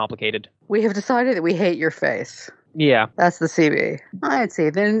be too complicated. We have decided that we hate your face. Yeah. That's the CB. I'd say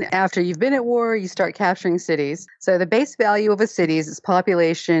then after you've been at war, you start capturing cities. So the base value of a city is its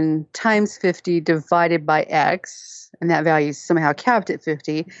population times 50 divided by X, and that value is somehow capped at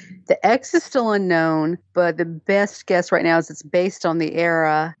 50. The X is still unknown, but the best guess right now is it's based on the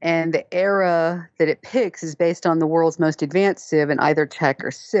era, and the era that it picks is based on the world's most advanced civ in either tech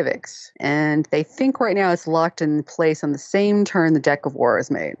or civics. And they think right now it's locked in place on the same turn the deck of war is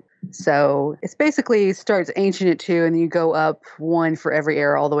made. So it's basically starts ancient at 2, and then you go up 1 for every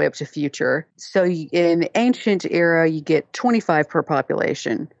era all the way up to future. So in the ancient era, you get 25 per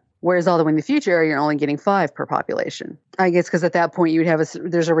population. Whereas all the way in the future era, you're only getting 5 per population. I guess because at that point you'd have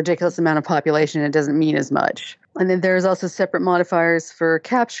there's a ridiculous amount of population and it doesn't mean as much. And then there's also separate modifiers for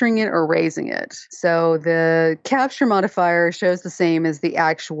capturing it or raising it. So the capture modifier shows the same as the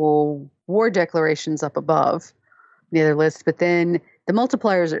actual war declarations up above the other list, but then the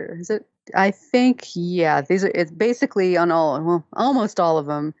multipliers are, is it I think, yeah, it's basically on almost all of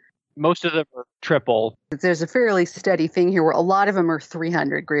them. Most of them are triple. There's a fairly steady thing here where a lot of them are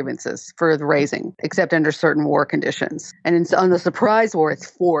 300 grievances for the raising, except under certain war conditions. And on the surprise war, it's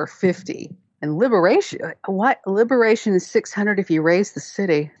 450. And liberation is 600 if you raise the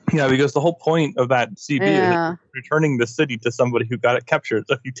city. Yeah, because the whole point of that CB is returning the city to somebody who got it captured.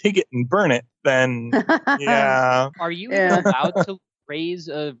 So if you take it and burn it, then yeah. Are you even allowed to raise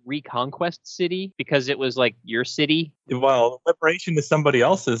a reconquest city because it was like your city? Well, liberation is somebody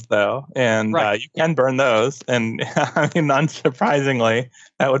else's though, and you can burn those. And I mean, unsurprisingly,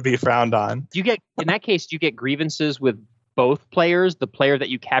 that would be frowned on. In that case, do you get grievances with both players, the player that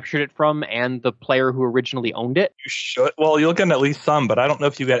you captured it from and the player who originally owned it? You should. Well, you'll get at least some, but I don't know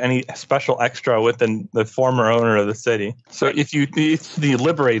if you get any special extra within the former owner of the city. So it's the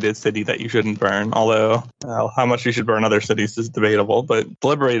liberated city that you shouldn't burn, although how much you should burn other cities is debatable, but the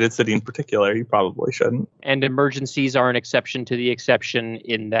liberated city in particular, you probably shouldn't. And emergencies are an exception to the exception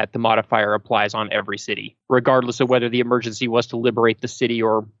in that the modifier applies on every city, regardless of whether the emergency was to liberate the city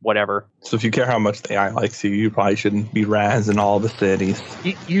or whatever. So if you care how much the AI likes you, you probably shouldn't be as in all the cities.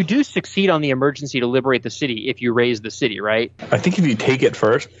 You do succeed on the emergency to liberate the city if you raise the city, right? I think if you take it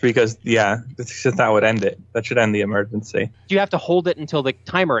first, because that would end it. That should end the emergency. Do you have to hold it until the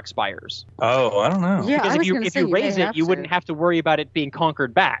timer expires? Oh, I don't know. Yeah, because if you raise it, you wouldn't have to worry about it being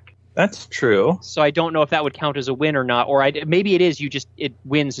conquered back. That's true. So I don't know if that would count as a win or not, or maybe it is. It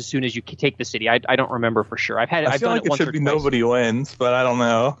wins as soon as you take the city. I don't remember for sure. I've done it once or twice. It should be nobody wins, but I don't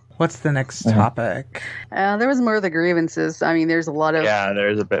know. What's the next topic? There was more of the grievances. I mean, there's a lot of... Yeah,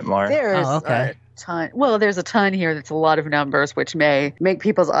 there's a bit more. There's okay. a ton. Well, there's a ton here that's a lot of numbers, which may make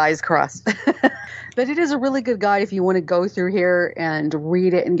people's eyes cross. But it is a really good guide if you want to go through here and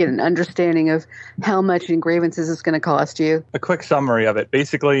read it and get an understanding of how much in grievances it's going to cost you. A quick summary of it.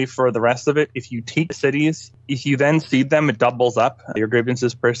 Basically, for the rest of it, if you take cities, if you then seed them, it doubles up your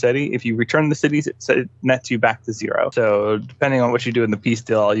grievances per city. If you return the cities, it nets you back to 0. So depending on what you do in the peace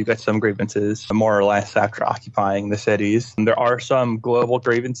deal, you get some grievances more or less after occupying the cities. And there are some global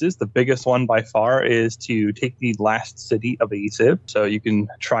grievances. The biggest one by far is to take the last city of a civ. So you can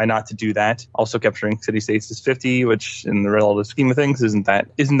try not to do that. Also capturing city-states is 50, which in the relative scheme of things isn't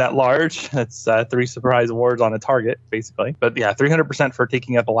that large. That's 3 surprise awards on a target, basically. But yeah, 300% for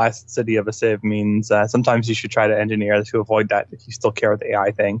taking out the last city of a civ means sometimes you should try to engineer to avoid that if you still care what the AI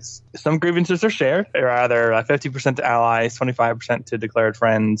thinks. Some grievances are shared. They're either 50% to allies, 25% to declared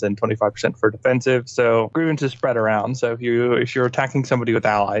friends, and 25% for defensive. So grievances spread around. So if you're attacking somebody with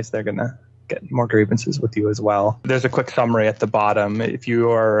allies, they're gonna get more grievances with you as well. There's a quick summary at the bottom. If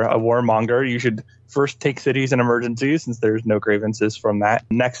you are a warmonger, you should first take cities in emergencies, since there's no grievances from that.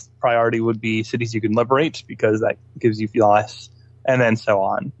 Next priority would be cities you can liberate, because that gives you less, and then so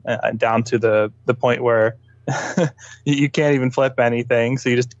on, down to the point where you can't even flip anything, so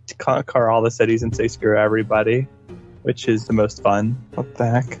you just conquer all the cities and say screw everybody, which is the most fun. What the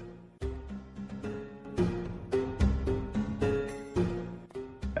heck?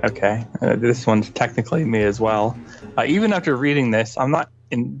 Okay, this one's technically me as well. Even after reading this, I'm not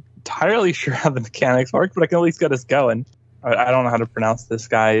entirely sure how the mechanics work, but I can at least get us going. I don't know how to pronounce this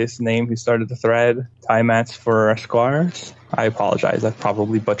guy's name who started the thread. Tiamats for Esquires. I apologize, I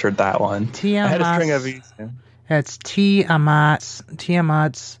probably butchered that one. Tiamats. I had a string of these. It's Tiamats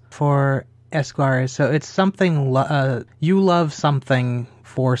for Esquires. So it's something, you love something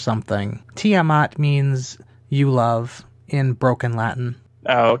for something. Tiamat means you love in broken Latin.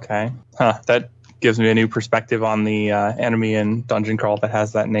 Oh, okay. That gives me a new perspective on the enemy in Dungeon Crawl that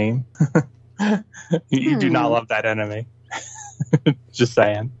has that name. You do not love that enemy. Just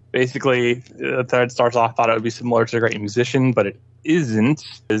saying. Basically, the thread starts off, thought it would be similar to the Great Musician, but it isn't,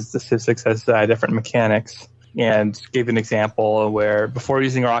 as the Civ 6 has different mechanics. And gave an example where before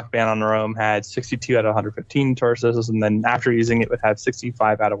using Rockband on Rome had 62 out of 115 torsos, and then after using it would have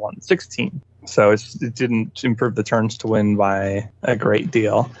 65 out of 116. So it didn't improve the turns to win by a great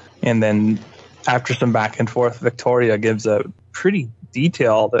deal. And then after some back and forth, Victoria gives a pretty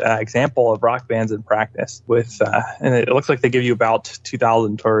detailed example of Rockbands in practice with, and it looks like they give you about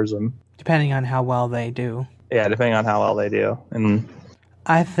 2,000 tourism. Depending on how well they do. Yeah, depending on how well they do. And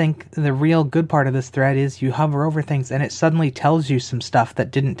I think the real good part of this thread is you hover over things and it suddenly tells you some stuff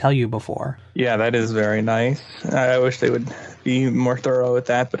that didn't tell you before. Yeah, that is very nice. I wish they would be more thorough with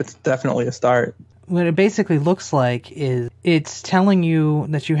that, but it's definitely a start. What it basically looks like is it's telling you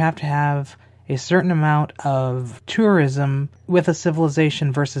that you have to have a certain amount of tourism with a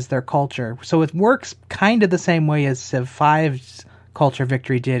civilization versus their culture. So it works kind of the same way as Civ 5's culture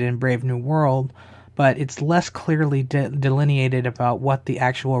victory did in Brave New World, but it's less clearly delineated about what the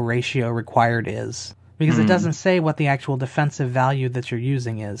actual ratio required is. Because it doesn't say what the actual defensive value that you're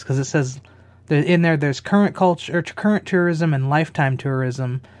using is. Because it says in there there's current culture, or current tourism and lifetime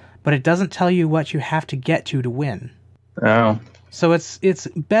tourism, but it doesn't tell you what you have to get to win. Oh. So it's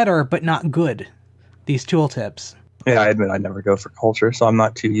better, but not good, these tooltips. Yeah, I admit I never go for culture, so I'm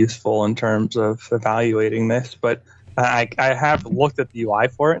not too useful in terms of evaluating this. But I have looked at the UI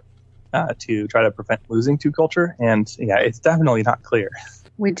for it to try to prevent losing to culture, and yeah, it's definitely not clear.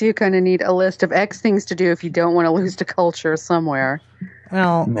 We do kind of need a list of X things to do if you don't want to lose to culture somewhere.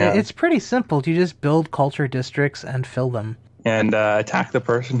 Well, Yeah. it's pretty simple. You just build culture districts and fill them. And attack the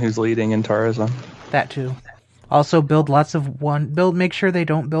person who's leading in tourism. That too. Also build make sure they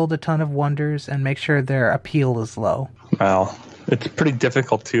don't build a ton of wonders, and make sure their appeal is low. Well, it's pretty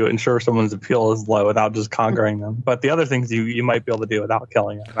difficult to ensure someone's appeal is low without just conquering them. But the other things you might be able to do without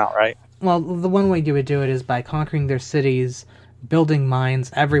killing them outright. Well, the one way you would do it is by conquering their cities, building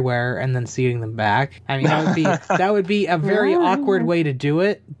mines everywhere, and then seeding them back. I mean, that would be a very awkward way to do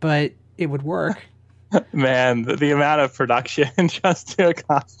it, but it would work. Man, the amount of production just to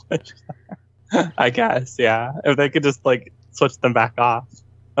accomplish that. I guess, yeah. If they could just switch them back off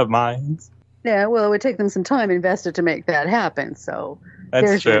of mines. Yeah, well, it would take them some time invested to make that happen. So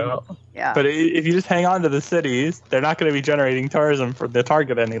That's true. Yeah. But if you just hang on to the cities, they're not going to be generating tourism for the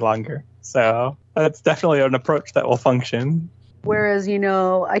target any longer. So that's definitely an approach that will function. Whereas,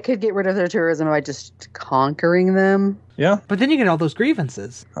 I could get rid of their tourism by just conquering them. Yeah. But then you get all those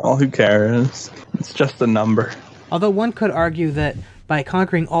grievances. Well, who cares? It's just a number. Although one could argue that by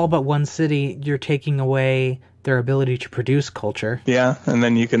conquering all but one city, you're taking away their ability to produce culture. Yeah, and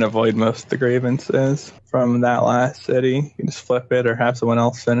then you can avoid most of the grievances from that last city. You can just flip it or have someone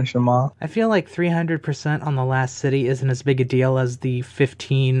else finish them off. I feel like 300% on the last city isn't as big a deal as the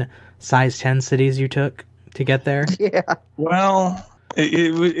 15 size 10 cities you took to get there. Yeah. Well,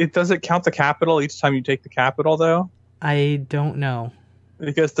 it doesn't count the capital each time you take the capital, though. I don't know.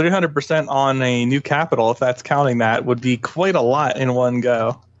 Because 300% on a new capital, if that's counting that, would be quite a lot in one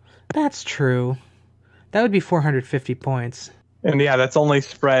go. That's true. That would be 450 points. And yeah, that's only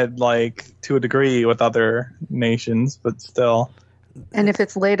spread to a degree with other nations, but still. And if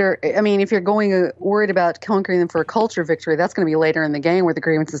it's later, if you're worried about conquering them for a culture victory, that's going to be later in the game where the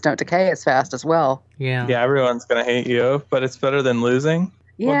grievances don't decay as fast as well. Yeah. Yeah, everyone's going to hate you, but it's better than losing.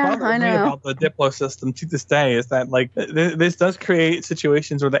 Yeah, what bothers I me know. about the Diplo system to this day is that this does create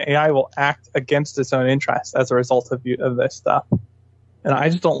situations where the AI will act against its own interests as a result of this stuff, and I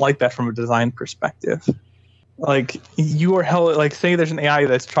just don't like that from a design perspective. You are held, say there's an AI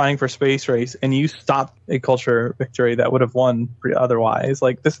that's trying for space race, and you stop a culture victory that would have won otherwise.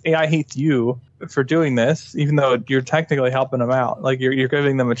 This AI hates you for doing this, even though you're technically helping them out. You're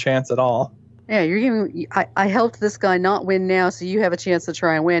giving them a chance at all. Yeah, you're giving. I helped this guy not win now, so you have a chance to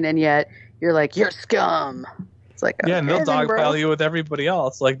try and win, and yet you're you're scum. It's yeah, and they'll dogpile you with everybody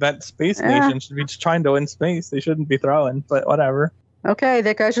else. That space nation should be just trying to win space. They shouldn't be throwing, but whatever. Okay,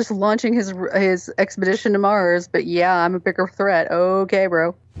 that guy's just launching his expedition to Mars, but yeah, I'm a bigger threat. Okay,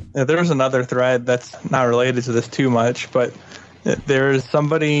 bro. Yeah, there's another thread that's not related to this too much, but there's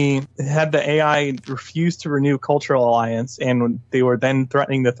somebody had the AI refuse to renew Cultural Alliance, and they were then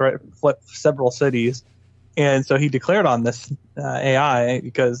threatening to flip several cities. And so he declared on this AI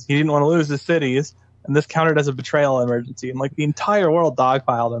because he didn't want to lose his cities, and this counted as a betrayal emergency. And the entire world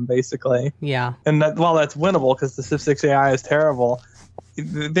dogpiled him, basically. Yeah. And while that's winnable because the Civ 6 AI is terrible,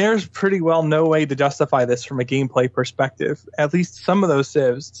 there's pretty well no way to justify this from a gameplay perspective. At least some of those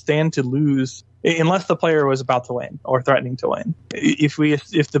civs stand to lose unless the player was about to win or threatening to win. If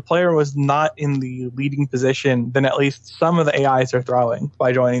the player was not in the leading position, then at least some of the AIs are throwing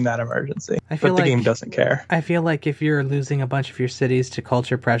by joining that emergency. But the game doesn't care. I feel like if you're losing a bunch of your cities to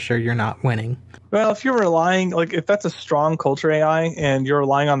culture pressure, you're not winning. Well, if you're relying, if that's a strong culture AI and you're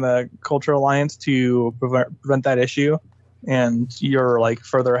relying on the Culture Alliance to prevent that issue, and you're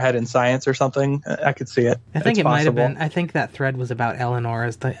further ahead in science or something, I could see it. I think it might have been. I think that thread was about Eleanor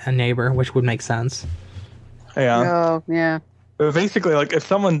as a neighbor, which would make sense. Yeah. Oh, yeah. But basically, if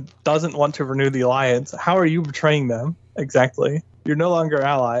someone doesn't want to renew the alliance, how are you betraying them? Exactly. You're no longer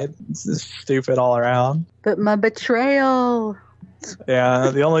allied. It's just stupid all around. But my betrayal. Yeah,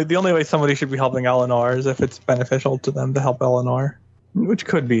 the only way somebody should be helping Eleanor is if it's beneficial to them to help Eleanor, which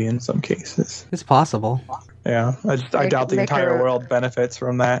could be in some cases. It's possible. Yeah, I doubt the entire world benefits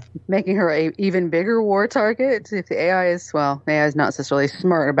from that. Making her a even bigger war target. If the AI is, the AI is not necessarily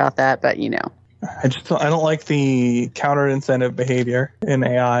smart about that, but I don't like the counter incentive behavior in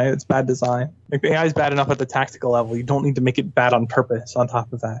AI. It's bad design. Like, the AI is bad enough at the tactical level. You don't need to make it bad on purpose on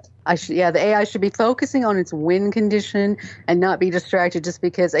top of that. The AI should be focusing on its win condition and not be distracted just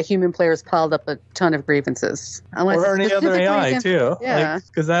because a human player has piled up a ton of grievances. Or any other AI, too. Yeah.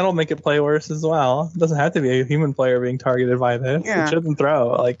 Because that'll make it play worse as well. It doesn't have to be a human player being targeted by this. Yeah. It shouldn't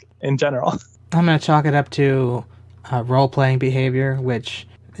throw, in general. I'm going to chalk it up to role-playing behavior, which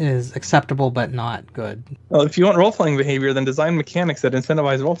is acceptable but not good. Well, if you want role-playing behavior, then design mechanics that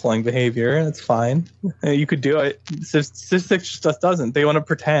incentivize role-playing behavior. That's fine. You could do it. Civ 6 just doesn't. They want to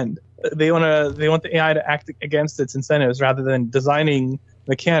pretend. They want the AI to act against its incentives rather than designing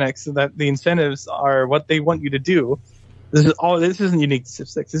mechanics so that the incentives are what they want you to do. This isn't unique to Civ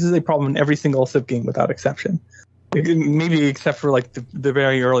 6. This is a problem in every single Civ game without exception. Maybe except for the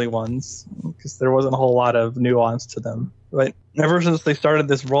very early ones, because there wasn't a whole lot of nuance to them. But ever since they started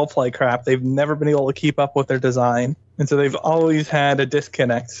this roleplay crap, they've never been able to keep up with their design. And so they've always had a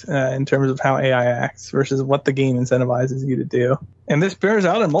disconnect in terms of how AI acts versus what the game incentivizes you to do. And this bears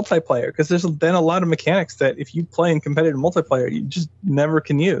out in multiplayer, because there's been a lot of mechanics that if you play in competitive multiplayer, you just never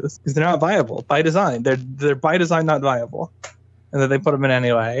can use, because they're not viable by design. They're by design not viable. And then they put them in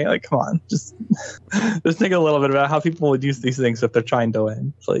anyway. Come on. Just think a little bit about how people would use these things if they're trying to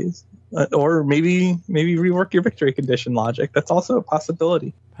win, please. Or maybe rework your victory condition logic. That's also a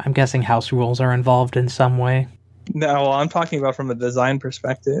possibility. I'm guessing house rules are involved in some way. No, I'm talking about from a design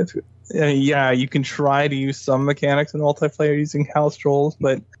perspective. Yeah, you can try to use some mechanics in multiplayer using house rules,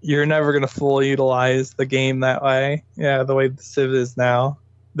 but you're never going to fully utilize the game that way. Yeah, the way the Civ is now.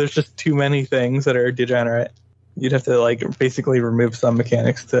 There's just too many things that are degenerate. You'd have to basically remove some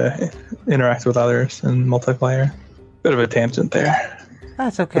mechanics to interact with others in multiplayer. Bit of a tangent there.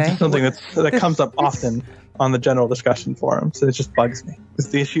 That's okay. It's something that comes up often on the general discussion forum, so it just bugs me. It's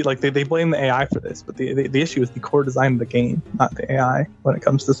the issue, they blame the AI for this, but the issue is the core design of the game, not the AI, when it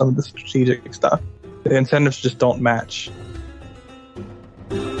comes to some of the strategic stuff. The incentives just don't match.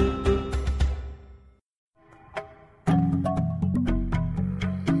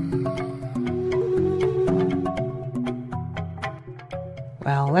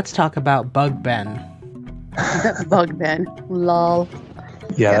 Well, let's talk about BugBen. BugBen. Lol.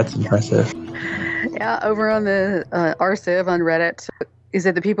 Yeah, that's impressive. Yeah, over on the RCiv on Reddit, is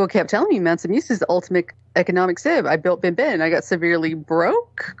that the people kept telling me Mount Use is the ultimate economic civ. I built Ben. I got severely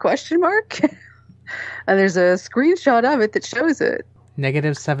broke? ? And there's a screenshot of it that shows it.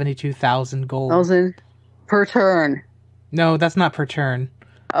 Negative 72,000 gold. 1,000 per turn. No, that's not per turn.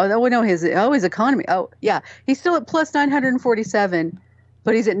 Oh, no, his economy. Oh, yeah. He's still at plus 947,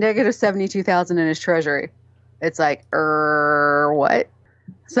 but he's at negative 72,000 in his treasury. It's like, what?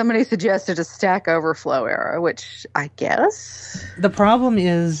 Somebody suggested a Stack Overflow error, which I guess. The problem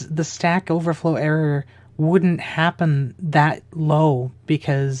is the Stack Overflow error wouldn't happen that low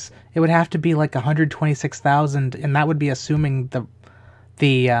because it would have to be like 126,000, and that would be assuming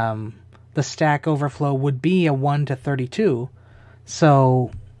the Stack Overflow would be a 1 to 32.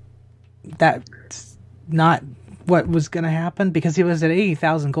 So that's not what was going to happen because he was at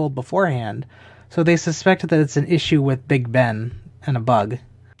 80,000 gold beforehand. So they suspected that it's an issue with Big Ben and a bug.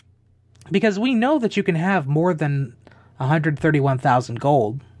 Because we know that you can have more than 131,000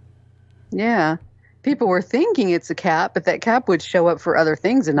 gold. Yeah. People were thinking it's a cap, but that cap would show up for other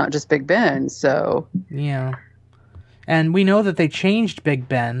things and not just Big Ben, so... Yeah. And we know that they changed Big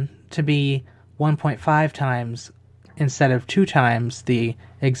Ben to be 1.5 times instead of 2 times the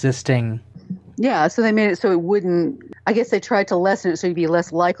existing... Yeah, so they made it so it wouldn't... I guess they tried to lessen it so you'd be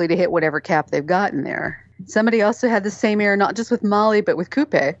less likely to hit whatever cap they've got in there. Somebody also had the same error, not just with Molly, but with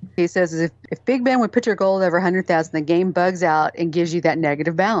Coupe. He says, if Big Ben would put your gold over 100,000, the game bugs out and gives you that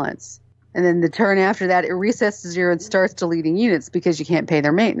negative balance. And then the turn after that, it resets to 0 and starts deleting units because you can't pay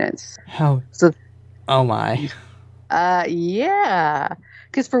their maintenance. How? So, oh my. Yeah.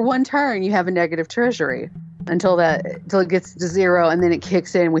 Because for one turn, you have a negative treasury until it gets to 0, and then it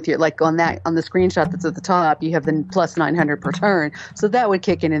kicks in with your, on the screenshot that's at the top, you have the plus 900 per turn. So that would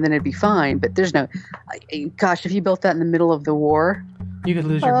kick in, and then it'd be fine. But there's no, gosh, if you built that in the middle of the war, you could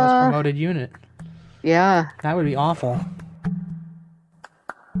lose your most promoted unit. Yeah, that would be awful.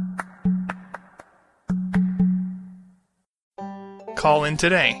 Call in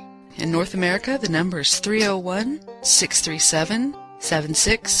today. In North America, the number is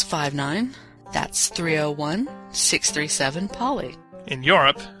 301-637-7659. That's 301-637-POLY. In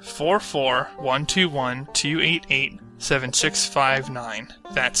Europe, 44-121-288-7659.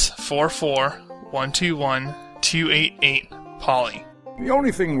 That's 44-121-288-POLY. The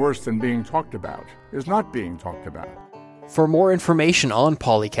only thing worse than being talked about is not being talked about. For more information on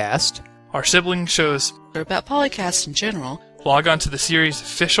PolyCast, our sibling shows, or about PolyCast in general, log on to the series'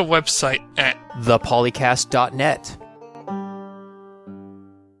 official website at thepolycast.net.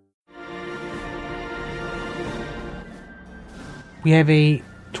 We have a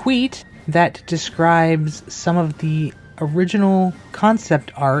tweet that describes some of the original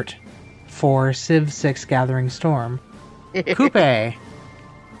concept art for Civ 6 Gathering Storm. Coupe!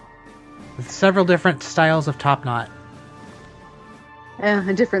 With several different styles of top knot. Yeah,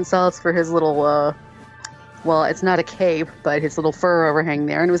 and different styles for his little, well, it's not a cape, but his little fur overhang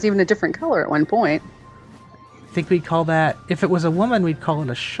there. And it was even a different color at one point. I think we'd call that, if it was a woman, we'd call it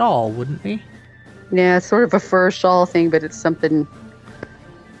a shawl, wouldn't we? Yeah, it's sort of a fur shawl thing, but it's something...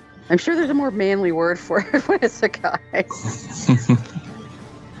 I'm sure there's a more manly word for it when it's a guy.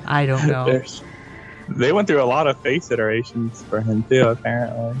 I don't know. They went through a lot of face iterations for him, too,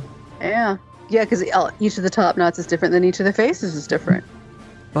 apparently. Yeah. Yeah, because each of the top knots is different than each of the faces is different.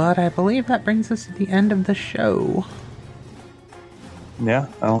 But I believe that brings us to the end of the show. Yeah,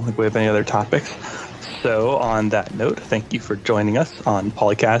 I don't think we have any other topics. So, on that note, thank you for joining us on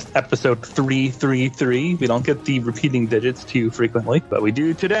PolyCast episode 333. We don't get the repeating digits too frequently, but we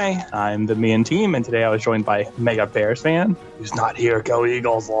do today. I'm the Me and Team, and today I was joined by Mega Bears fan, who's not here. Go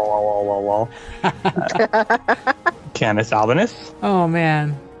Eagles! Canis Albinus. Oh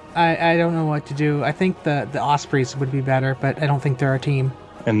man, I don't know what to do. I think the Ospreys would be better, but I don't think they're a team.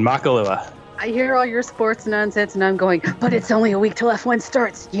 And Makalua. I hear all your sports nonsense, and I'm going, but it's only a week till F1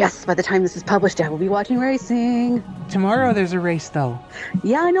 starts. Yes, by the time this is published, I will be watching racing. Tomorrow there's a race, though.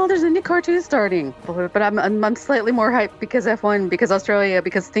 Yeah, I know there's a IndyCar 2 starting, but I'm slightly more hyped because F1, because Australia,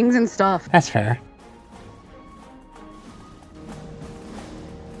 because things and stuff. That's fair.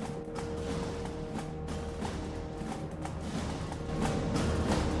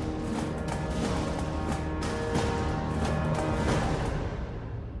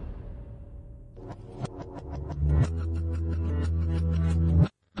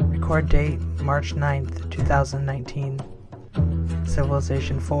 Record date March 9th, 2019.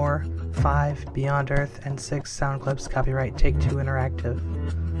 Civilization 4, 5, Beyond Earth, and 6 sound clips copyright Take-Two Interactive.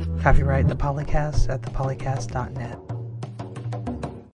 Copyright The Polycast at thepolycast.net.